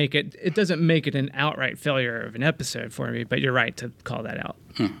doesn't make it an outright failure of an episode for me, but you're right to call that out.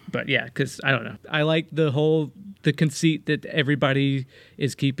 But yeah, because I don't know, I like the conceit that everybody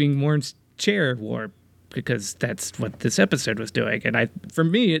is keeping Warren's chair warm, because that's what this episode was doing. And for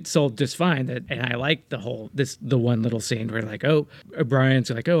me, it sold just fine. And I like the one little scene where like, oh, O'Brien's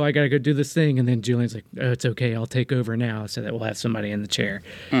like, oh, I got to go do this thing. And then Julian's like, oh, it's okay. I'll take over now so that we'll have somebody in the chair.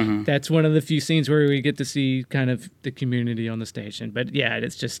 Mm-hmm. That's one of the few scenes where we get to see kind of the community on the station. But yeah,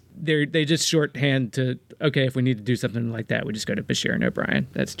 it's just, they just shorthand to, okay, if we need to do something like that, we just go to Bashir and O'Brien.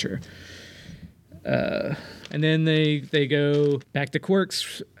 That's true. And then they go back to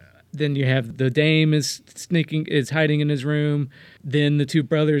Quark's. Then you have the dame is hiding in his room. Then the 2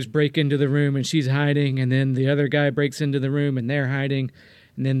 brothers break into the room and she's hiding. And then the other guy breaks into the room and they're hiding.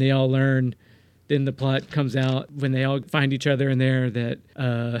 And then they all learn. Then the plot comes out when they all find each other in there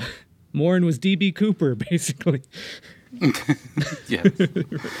that Morn was D.B. Cooper, basically. Yes.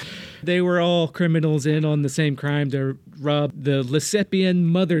 They were all criminals in on the same crime to rob the Lessepian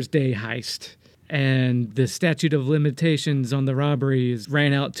Mother's Day heist. And the statute of limitations on the robbery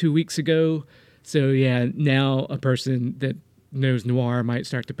ran out 2 weeks ago. So, yeah, now a person that knows noir might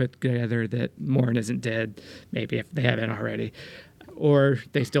start to put together that Morn isn't dead, maybe if they haven't already. Or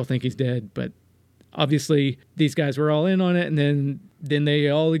they still think he's dead. But obviously, these guys were all in on it. And then they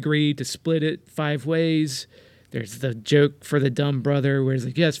all agreed to split it 5 ways. There's the joke for the dumb brother where it's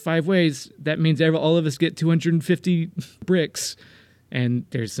like, yes, 5 ways. That means all of us get 250 bricks. And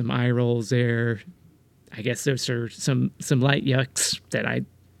there's some eye rolls there. I guess those are some light yucks that I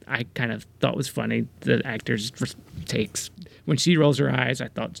kind of thought was funny. The actor's takes. When she rolls her eyes, I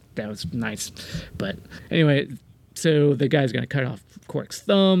thought that was nice. But anyway, so the guy's going to cut off Quark's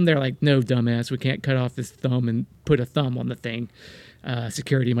thumb. They're like, no, dumbass, we can't cut off his thumb and put a thumb on the thing.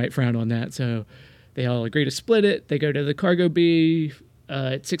 Security might frown on that. So they all agree to split it. They go to the cargo bay.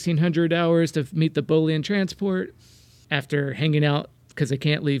 at 1600 hours to meet the Bolian transport. After hanging out, because they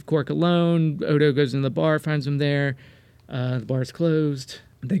can't leave Quark alone, Odo goes in the bar, finds him there. The bar's closed.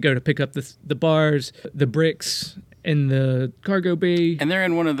 They go to pick up the bars, the bricks in the cargo bay. And they're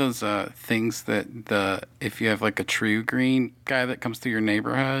in one of those things that if you have like a True Green guy that comes through your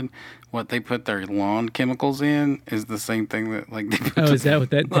neighborhood, what they put their lawn chemicals in is the same thing that like they put Is that what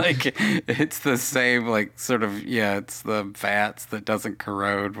that? like it's the same like sort of it's the vats that doesn't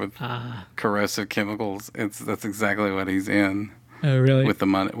corrode with corrosive chemicals. That's exactly what he's in. Oh, really? With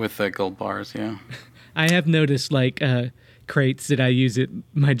the gold bars, yeah. I have noticed like crates that I use at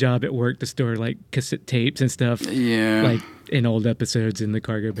my job at work to store like cassette tapes and stuff. Yeah. Like in old episodes in the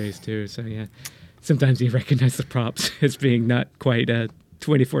cargo base too. So yeah, sometimes you recognize the props as being not quite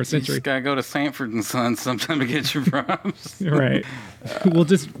 24th century. You just gotta go to Sanford and Son sometime to get your props. Right. We'll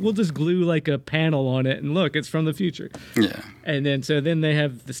just glue like a panel on it and look, it's from the future. Yeah. And then they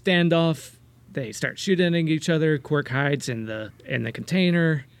have the standoff. They start shooting at each other. Quark hides in the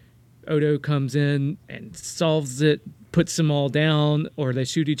container. Odo comes in and solves it, puts them all down, or they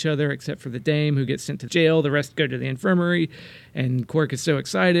shoot each other except for the Dame, who gets sent to jail. The rest go to the infirmary, and Quark is so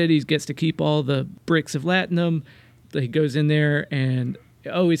excited. He gets to keep all the bricks of latinum. He goes in there, and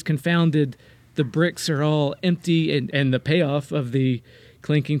he's confounded. The bricks are all empty, and the payoff of the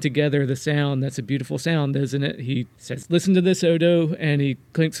clinking together, the sound, that's a beautiful sound, isn't it? He says, listen to this, Odo, and he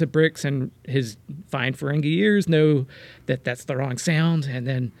clinks the bricks, and his fine Ferengi ears know that that's the wrong sound, and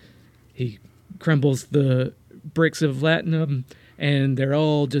then he crumbles the bricks of latinum, and they're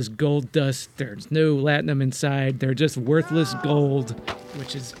all just gold dust. There's no latinum inside. They're just worthless gold,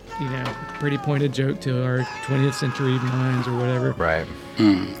 which is, a pretty pointed joke to our 20th century minds or whatever. Right.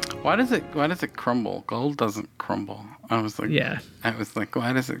 Why does it crumble? Gold doesn't crumble. I was like,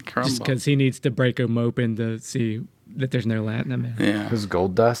 why does it crumble? Just because he needs to break them open to see that there's no latinum in it. Yeah. It was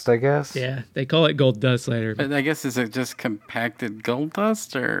gold dust, I guess. Yeah, they call it gold dust later. But I guess, is it just compacted gold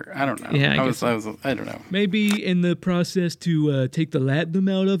dust, or I don't know. Yeah, I don't know. Maybe in the process to take the latinum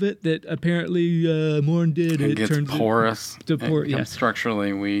out of it, that apparently Morn did. It gets porous. Yeah.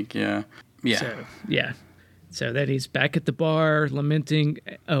 Structurally weak. Yeah. Yeah. So, yeah. So then he's back at the bar, lamenting.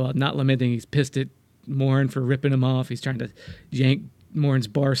 Oh, not lamenting. He's pissed at Morn for ripping him off. He's trying to yank Morn's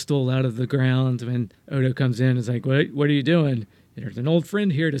bar stool out of the ground when Odo comes in and is like, what are you doing? There's an old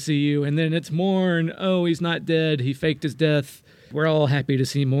friend here to see you. And then it's Morn. Oh, he's not dead. He faked his death. We're all happy to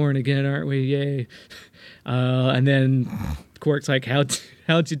see Morn again, aren't we? Yay. And then Quark's like, how'd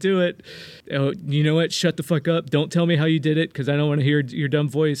you do it? Oh, you know what? Shut the fuck up. Don't tell me how you did it, because I don't want to hear your dumb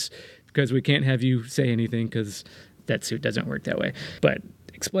voice, because we can't have you say anything, because that suit doesn't work that way. But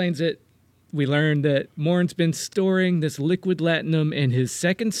explains it. We learned that Morn's been storing this liquid latinum in his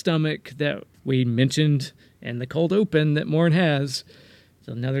second stomach that we mentioned in the cold open that Morn has.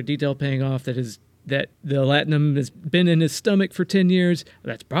 So another detail paying off that the latinum has been in his stomach for 10 years.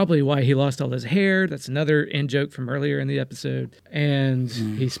 That's probably why he lost all his hair. That's another in-joke from earlier in the episode. And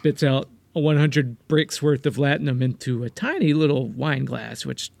he spits out 100 bricks worth of latinum into a tiny little wine glass,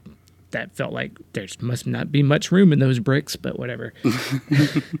 which that felt like there must not be much room in those bricks, but whatever.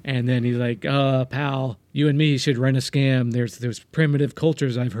 And then he's like, pal, you and me should run a scam. There's primitive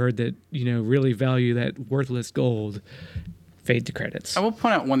cultures I've heard that, really value that worthless gold. Fade to credits. I will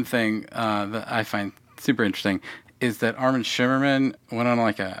point out one thing that I find super interesting is that Armin Shimmerman went on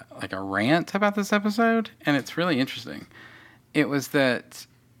like a rant about this episode, and it's really interesting. It was that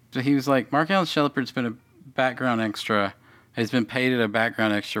he was like, Mark Allen Shepard's been a background extra. He's been paid at a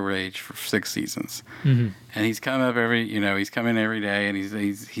background extra wage for 6 seasons, and he's come up he's come in every day, and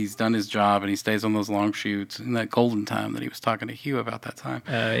he's done his job, and he stays on those long shoots in that golden time that he was talking to Hugh about that time.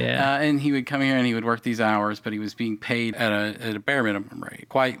 Oh yeah. And he would come here and he would work these hours, but he was being paid at a bare minimum rate,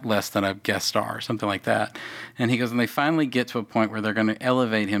 quite less than a guest star, something like that. And he goes, and they finally get to a point where they're going to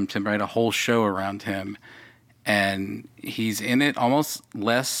elevate him to write a whole show around him. And he's in it almost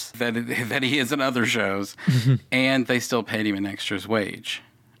less than he is in other shows, and they still paid him an extra's wage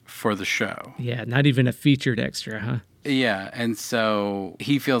for the show. Yeah, not even a featured extra, huh? Yeah, and so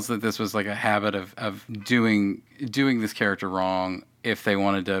he feels that this was like a habit of doing this character wrong if they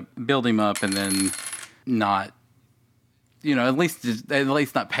wanted to build him up and then not, at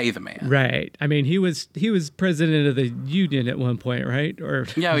least not pay the man. Right. I mean, he was president of the union at one point, right? Or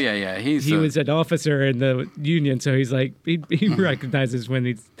yeah. He was an officer in the union, so he's like he recognizes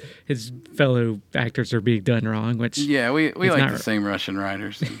when his fellow actors are being done wrong. Which we like the same Russian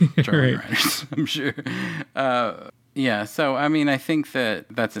writers and German writers, I'm sure. Yeah, so I mean, I think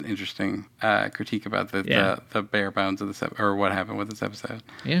that's an interesting critique about the bare bones of this or what happened with this episode.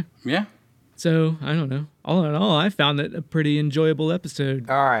 Yeah. Yeah. So I don't know. All in all, I found it a pretty enjoyable episode.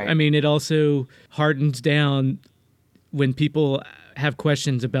 All right. I mean, it also hardens down when people have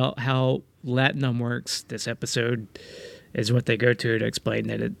questions about how Latinum works. This episode is what they go to explain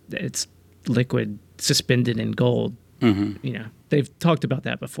that it's liquid suspended in gold. Mm-hmm. You know, they've talked about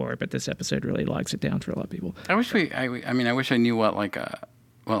that before, but this episode really locks it down for a lot of people. I wish I wish I knew what a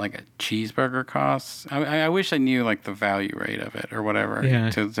cheeseburger costs. I wish I knew like the value rate of it or whatever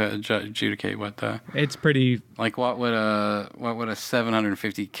to adjudicate what it's pretty like what would a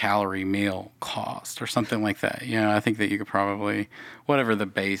 750 calorie meal cost or something like that. You know, I think that you could probably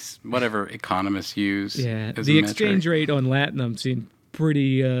whatever economists use. Yeah, as the a exchange metric. rate on Latinum seemed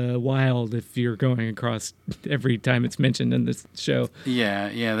pretty wild if you're going across every time it's mentioned in this show. Yeah,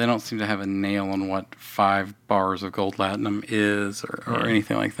 they don't seem to have a nail on what 5 bars of gold latinum is or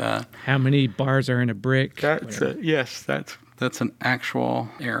anything like that. How many bars are in a brick? That's an actual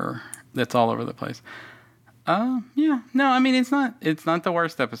error that's all over the place. Yeah, no, I mean it's not the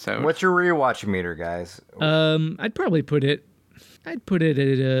worst episode. What's your rewatch meter, guys? I'd probably put it at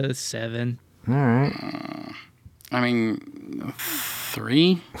a 7. All right. I mean,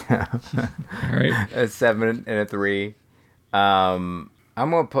 3. All right. A 7 and a 3. I'm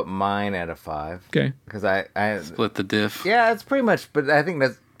gonna put mine at a 5. Okay. Because I split the diff. Yeah, it's pretty much. But I think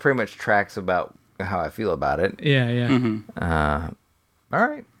that's pretty much tracks about how I feel about it. Yeah. Mm-hmm. All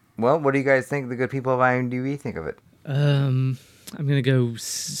right. Well, what do you guys think? The good people of IMDb think of it? I'm gonna go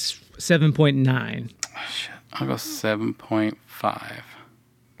 7.9. Shit, I'll go 7.5.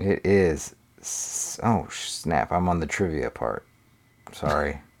 It is. Oh snap! I'm on the trivia part.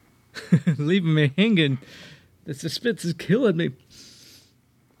 Sorry. Leaving me hanging. The suspense is killing me.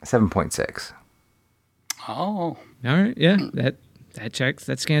 7.6. Oh, All right. Yeah. That checks.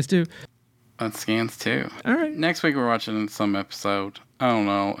 That scans too. that scans too. All right. Next week we're watching some episode. I don't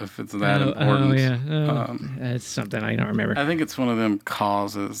know if it's that important. Oh yeah. That's something I don't remember. I think it's one of them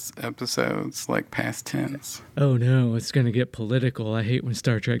causes episodes, like past tense. Oh no, it's gonna get political. I hate when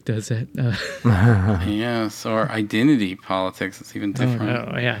Star Trek does that. Yes, or identity politics. It's even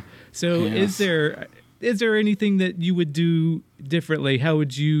different. Oh yeah. So Yes. is there anything that you would do differently? How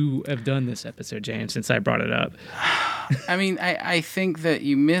would you have done this episode, James? Since I brought it up. I mean, I think that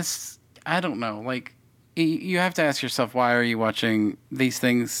you miss. I don't know. Like, you have to ask yourself, why are you watching these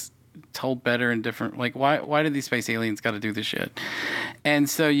things told better and different? Like, why did these space aliens got to do this shit? And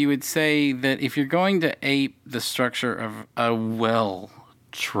so you would say that if you're going to ape the structure of a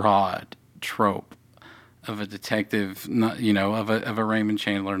well-trod trope of a detective, of a Raymond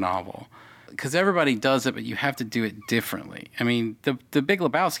Chandler novel, because everybody does it, but you have to do it differently. I mean, the Big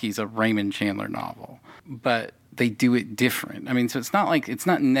Lebowski is a Raymond Chandler novel, but they do it different. I mean, so it's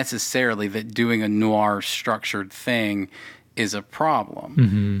not necessarily that doing a noir structured thing is a problem.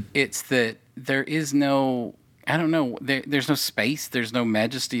 Mm-hmm. It's that there is no, I don't know, there's no space, there's no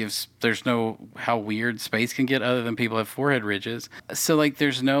majesty there's no how weird space can get other than people have forehead ridges. So like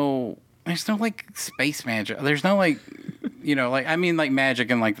there's no like space magic. There's no like, like magic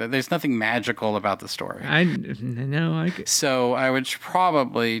and like there's nothing magical about the story. So I would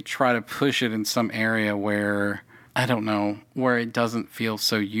probably try to push it in some area where, I don't know, where it doesn't feel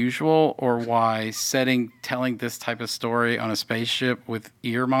so usual, or why telling this type of story on a spaceship with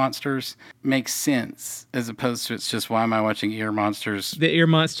ear monsters makes sense, as opposed to it's just, why am I watching ear monsters? The ear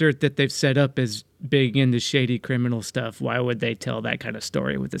monster that they've set up is big into shady criminal stuff. Why would they tell that kind of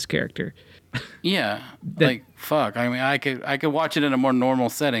story with this character? Yeah, like fuck. I mean, I could watch it in a more normal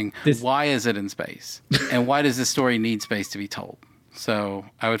setting. Why is it in space? And why does this story need space to be told? So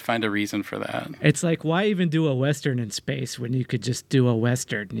I would find a reason for that. It's like, why even do a Western in space when you could just do a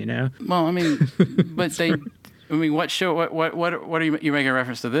Western, you know? Well, I mean, what show, what are you making a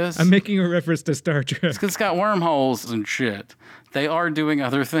reference to this? I'm making a reference to Star Trek. It's 'cause it's got wormholes and shit. They are doing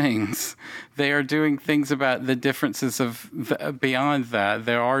other things. They are doing things about the differences of beyond that.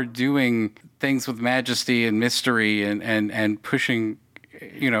 They are doing things with majesty and mystery and pushing,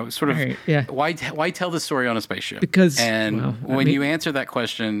 sort of. Right, yeah. Why tell the story on a spaceship? Because when you answer that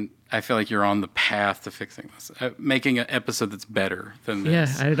question, I feel like you're on the path to fixing this, making an episode that's better than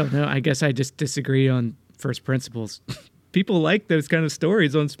this. Yeah, I don't know. I guess I just disagree on first principles. People like those kind of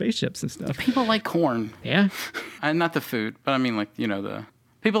stories on spaceships and stuff. People like corn. Yeah. Not the food, but I mean, like, the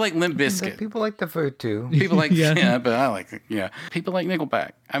People like Limp Bizkit. People like the food too. People like, Yeah. yeah, but I like it. Yeah. People like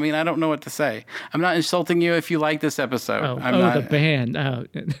Nickelback. I mean, I don't know what to say. I'm not insulting you if you like this episode. Oh, I'm not, the band. Oh,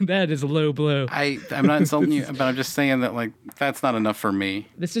 that is a low blow. I'm not insulting you, but I'm just saying that, like, that's not enough for me.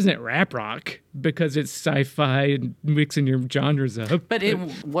 This isn't rap rock because it's sci-fi and mixing your genres up. But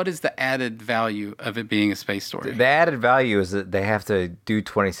what is the added value of it being a space story? The added value is that they have to do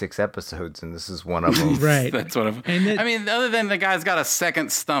 26 episodes, and this is one of them. Right. That's what I'm. And I mean, other than the guy's got a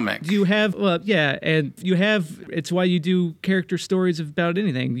second stomach. You have, well, yeah, and you have, it's why you do character stories about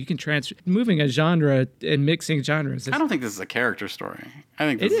anything. You can moving a genre and mixing genres. I don't think this is a character story. I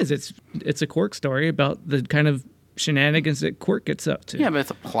think It this is. It's a Quark story about the kind of shenanigans that Quark gets up to. Yeah, but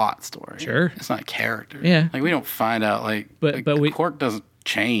it's a plot story. Sure. It's not a character. Yeah. Like, we don't find out, like, But Quark doesn't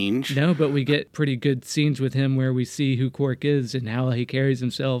change. No, but we get pretty good scenes with him where we see who Quark is and how he carries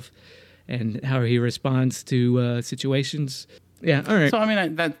himself and how he responds to situations. Yeah, all right. So, I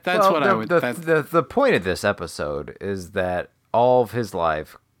mean, that's Well, what I would. The point of this episode is that all of his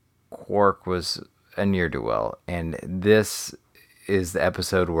life, Quark was a ne'er-do-well, and this is the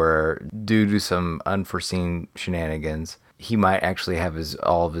episode where, due to some unforeseen shenanigans, he might actually have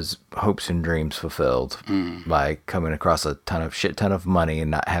all of his hopes and dreams fulfilled by coming across a shit ton of money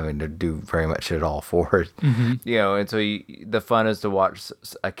and not having to do very much at all for it. You know, and so the fun is to watch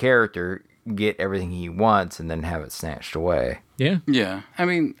a character get everything he wants and then have it snatched away. Yeah. Yeah. I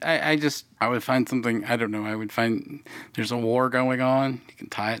mean, I would find something, I don't know, I would find there's a war going on. You can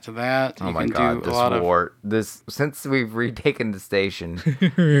tie it to that. Oh you my can God, do a lot this war. Since we've retaken the station,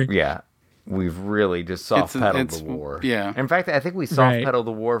 yeah, we've really just soft pedaled the war. Yeah. In fact, I think we soft pedaled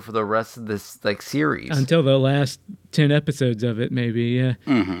the war for the rest of this series. Until the last 10 episodes of it, maybe, yeah.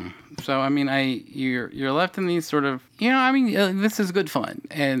 Mm-hmm. So, I mean, you're left in these sort of, I mean, this is good fun.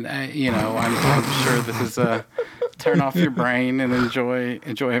 And, I'm sure this is a turn off your brain and enjoy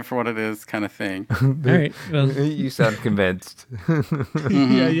it for what it is kind of thing. All right. Well, you sound convinced.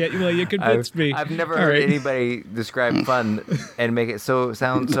 yeah. Well, you convinced me. I've never All heard right. anybody describe fun and make it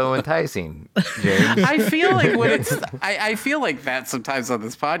sound so enticing, James. I feel like I feel like that sometimes on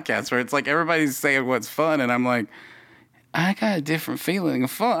this podcast where it's like everybody's saying what's fun and I'm like, I got a different feeling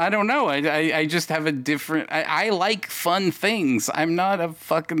of fun. I don't know. I just have a different. I like fun things. I'm not a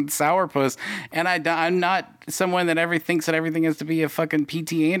fucking sourpuss, and I'm not someone that thinks that everything has to be a fucking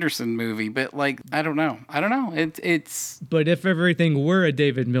P.T. Anderson movie. But like, I don't know. It's. But if everything were a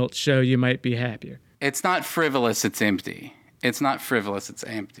David Milch show, you might be happier. It's not frivolous. It's empty. It's not frivolous. It's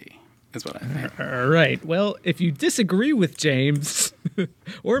empty. Is what I think. All right. Well, if you disagree with James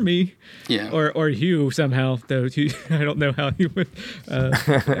or me, Yeah. or Hugh somehow, though I don't know how you would.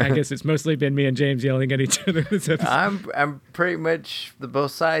 I guess it's mostly been me and James yelling at each other this episode. I'm pretty much the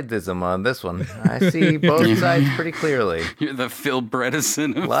both sidesism on this one. I see both sides pretty clearly. You're the Phil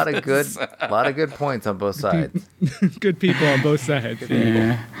Bredesen. A lot of good points on both sides. Good people on both sides.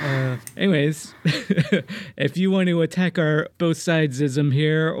 Anyways, if you want to attack our both sidesism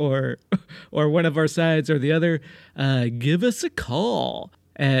here, or one of our sides or the other, give us a call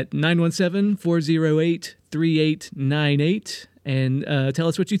at 917-408-3898 and tell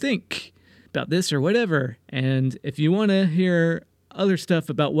us what you think about this or whatever. And if you want to hear other stuff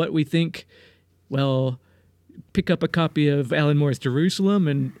about what we think, well, pick up a copy of Alan Moore's Jerusalem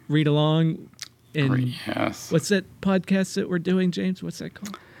and read along. Yes. What's that podcast that we're doing, James? What's that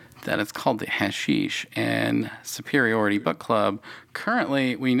called? That it's called the Hashish and Superiority Book Club.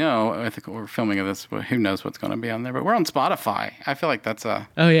 Currently, we know, I think we're filming of this, who knows what's going to be on there, but we're on Spotify. I feel like that's a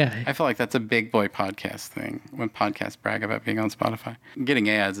big boy podcast thing when podcasts brag about being on Spotify. Getting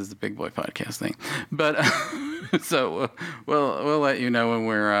ads is the big boy podcast thing. But so we'll let you know when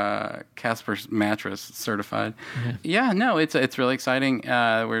we're Casper's Mattress certified. Yeah, no, it's really exciting.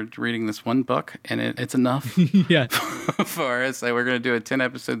 We're reading this one book and it's enough Yeah. for us. We're going to do a 10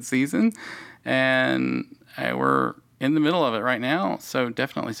 episode season and we're in the middle of it right now, so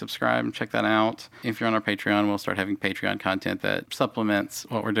definitely subscribe and check that out. If you're on our Patreon, we'll start having Patreon content that supplements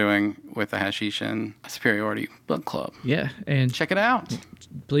what we're doing with the Hashish and Superiority Book Club. Yeah, and Check it out.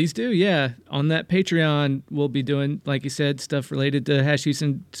 please do. Yeah, on that Patreon, we'll be doing, like you said, stuff related to Hashish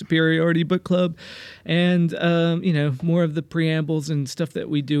and Superiority Book Club, and more of the preambles and stuff that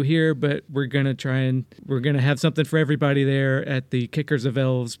we do here. But we're gonna have something for everybody there at the Kickers of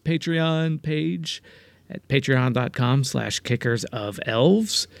Elves Patreon page at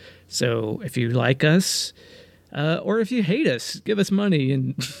patreon.com/kickersofelves. So if you like us, or if you hate us, give us money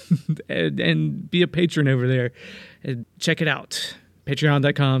and and be a patron over there. And check it out.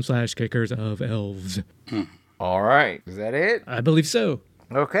 Patreon.com/kickersofelves. All right. Is that it? I believe so.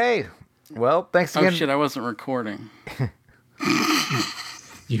 Okay. Well, thanks Oh again. shit, I wasn't recording.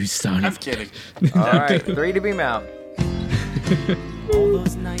 You son I'm of... kidding. All right, 3 to beam out. All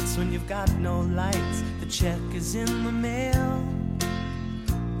those nights when you've got no lights, the check is in the mail,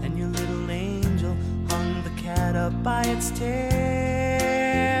 and your little angel hung the cat up by its tail,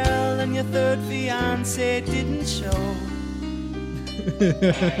 and your third fiancé didn't show.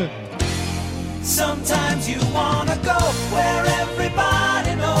 Sometimes you wanna go where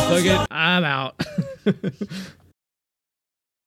everybody knows. Look it, I'm out.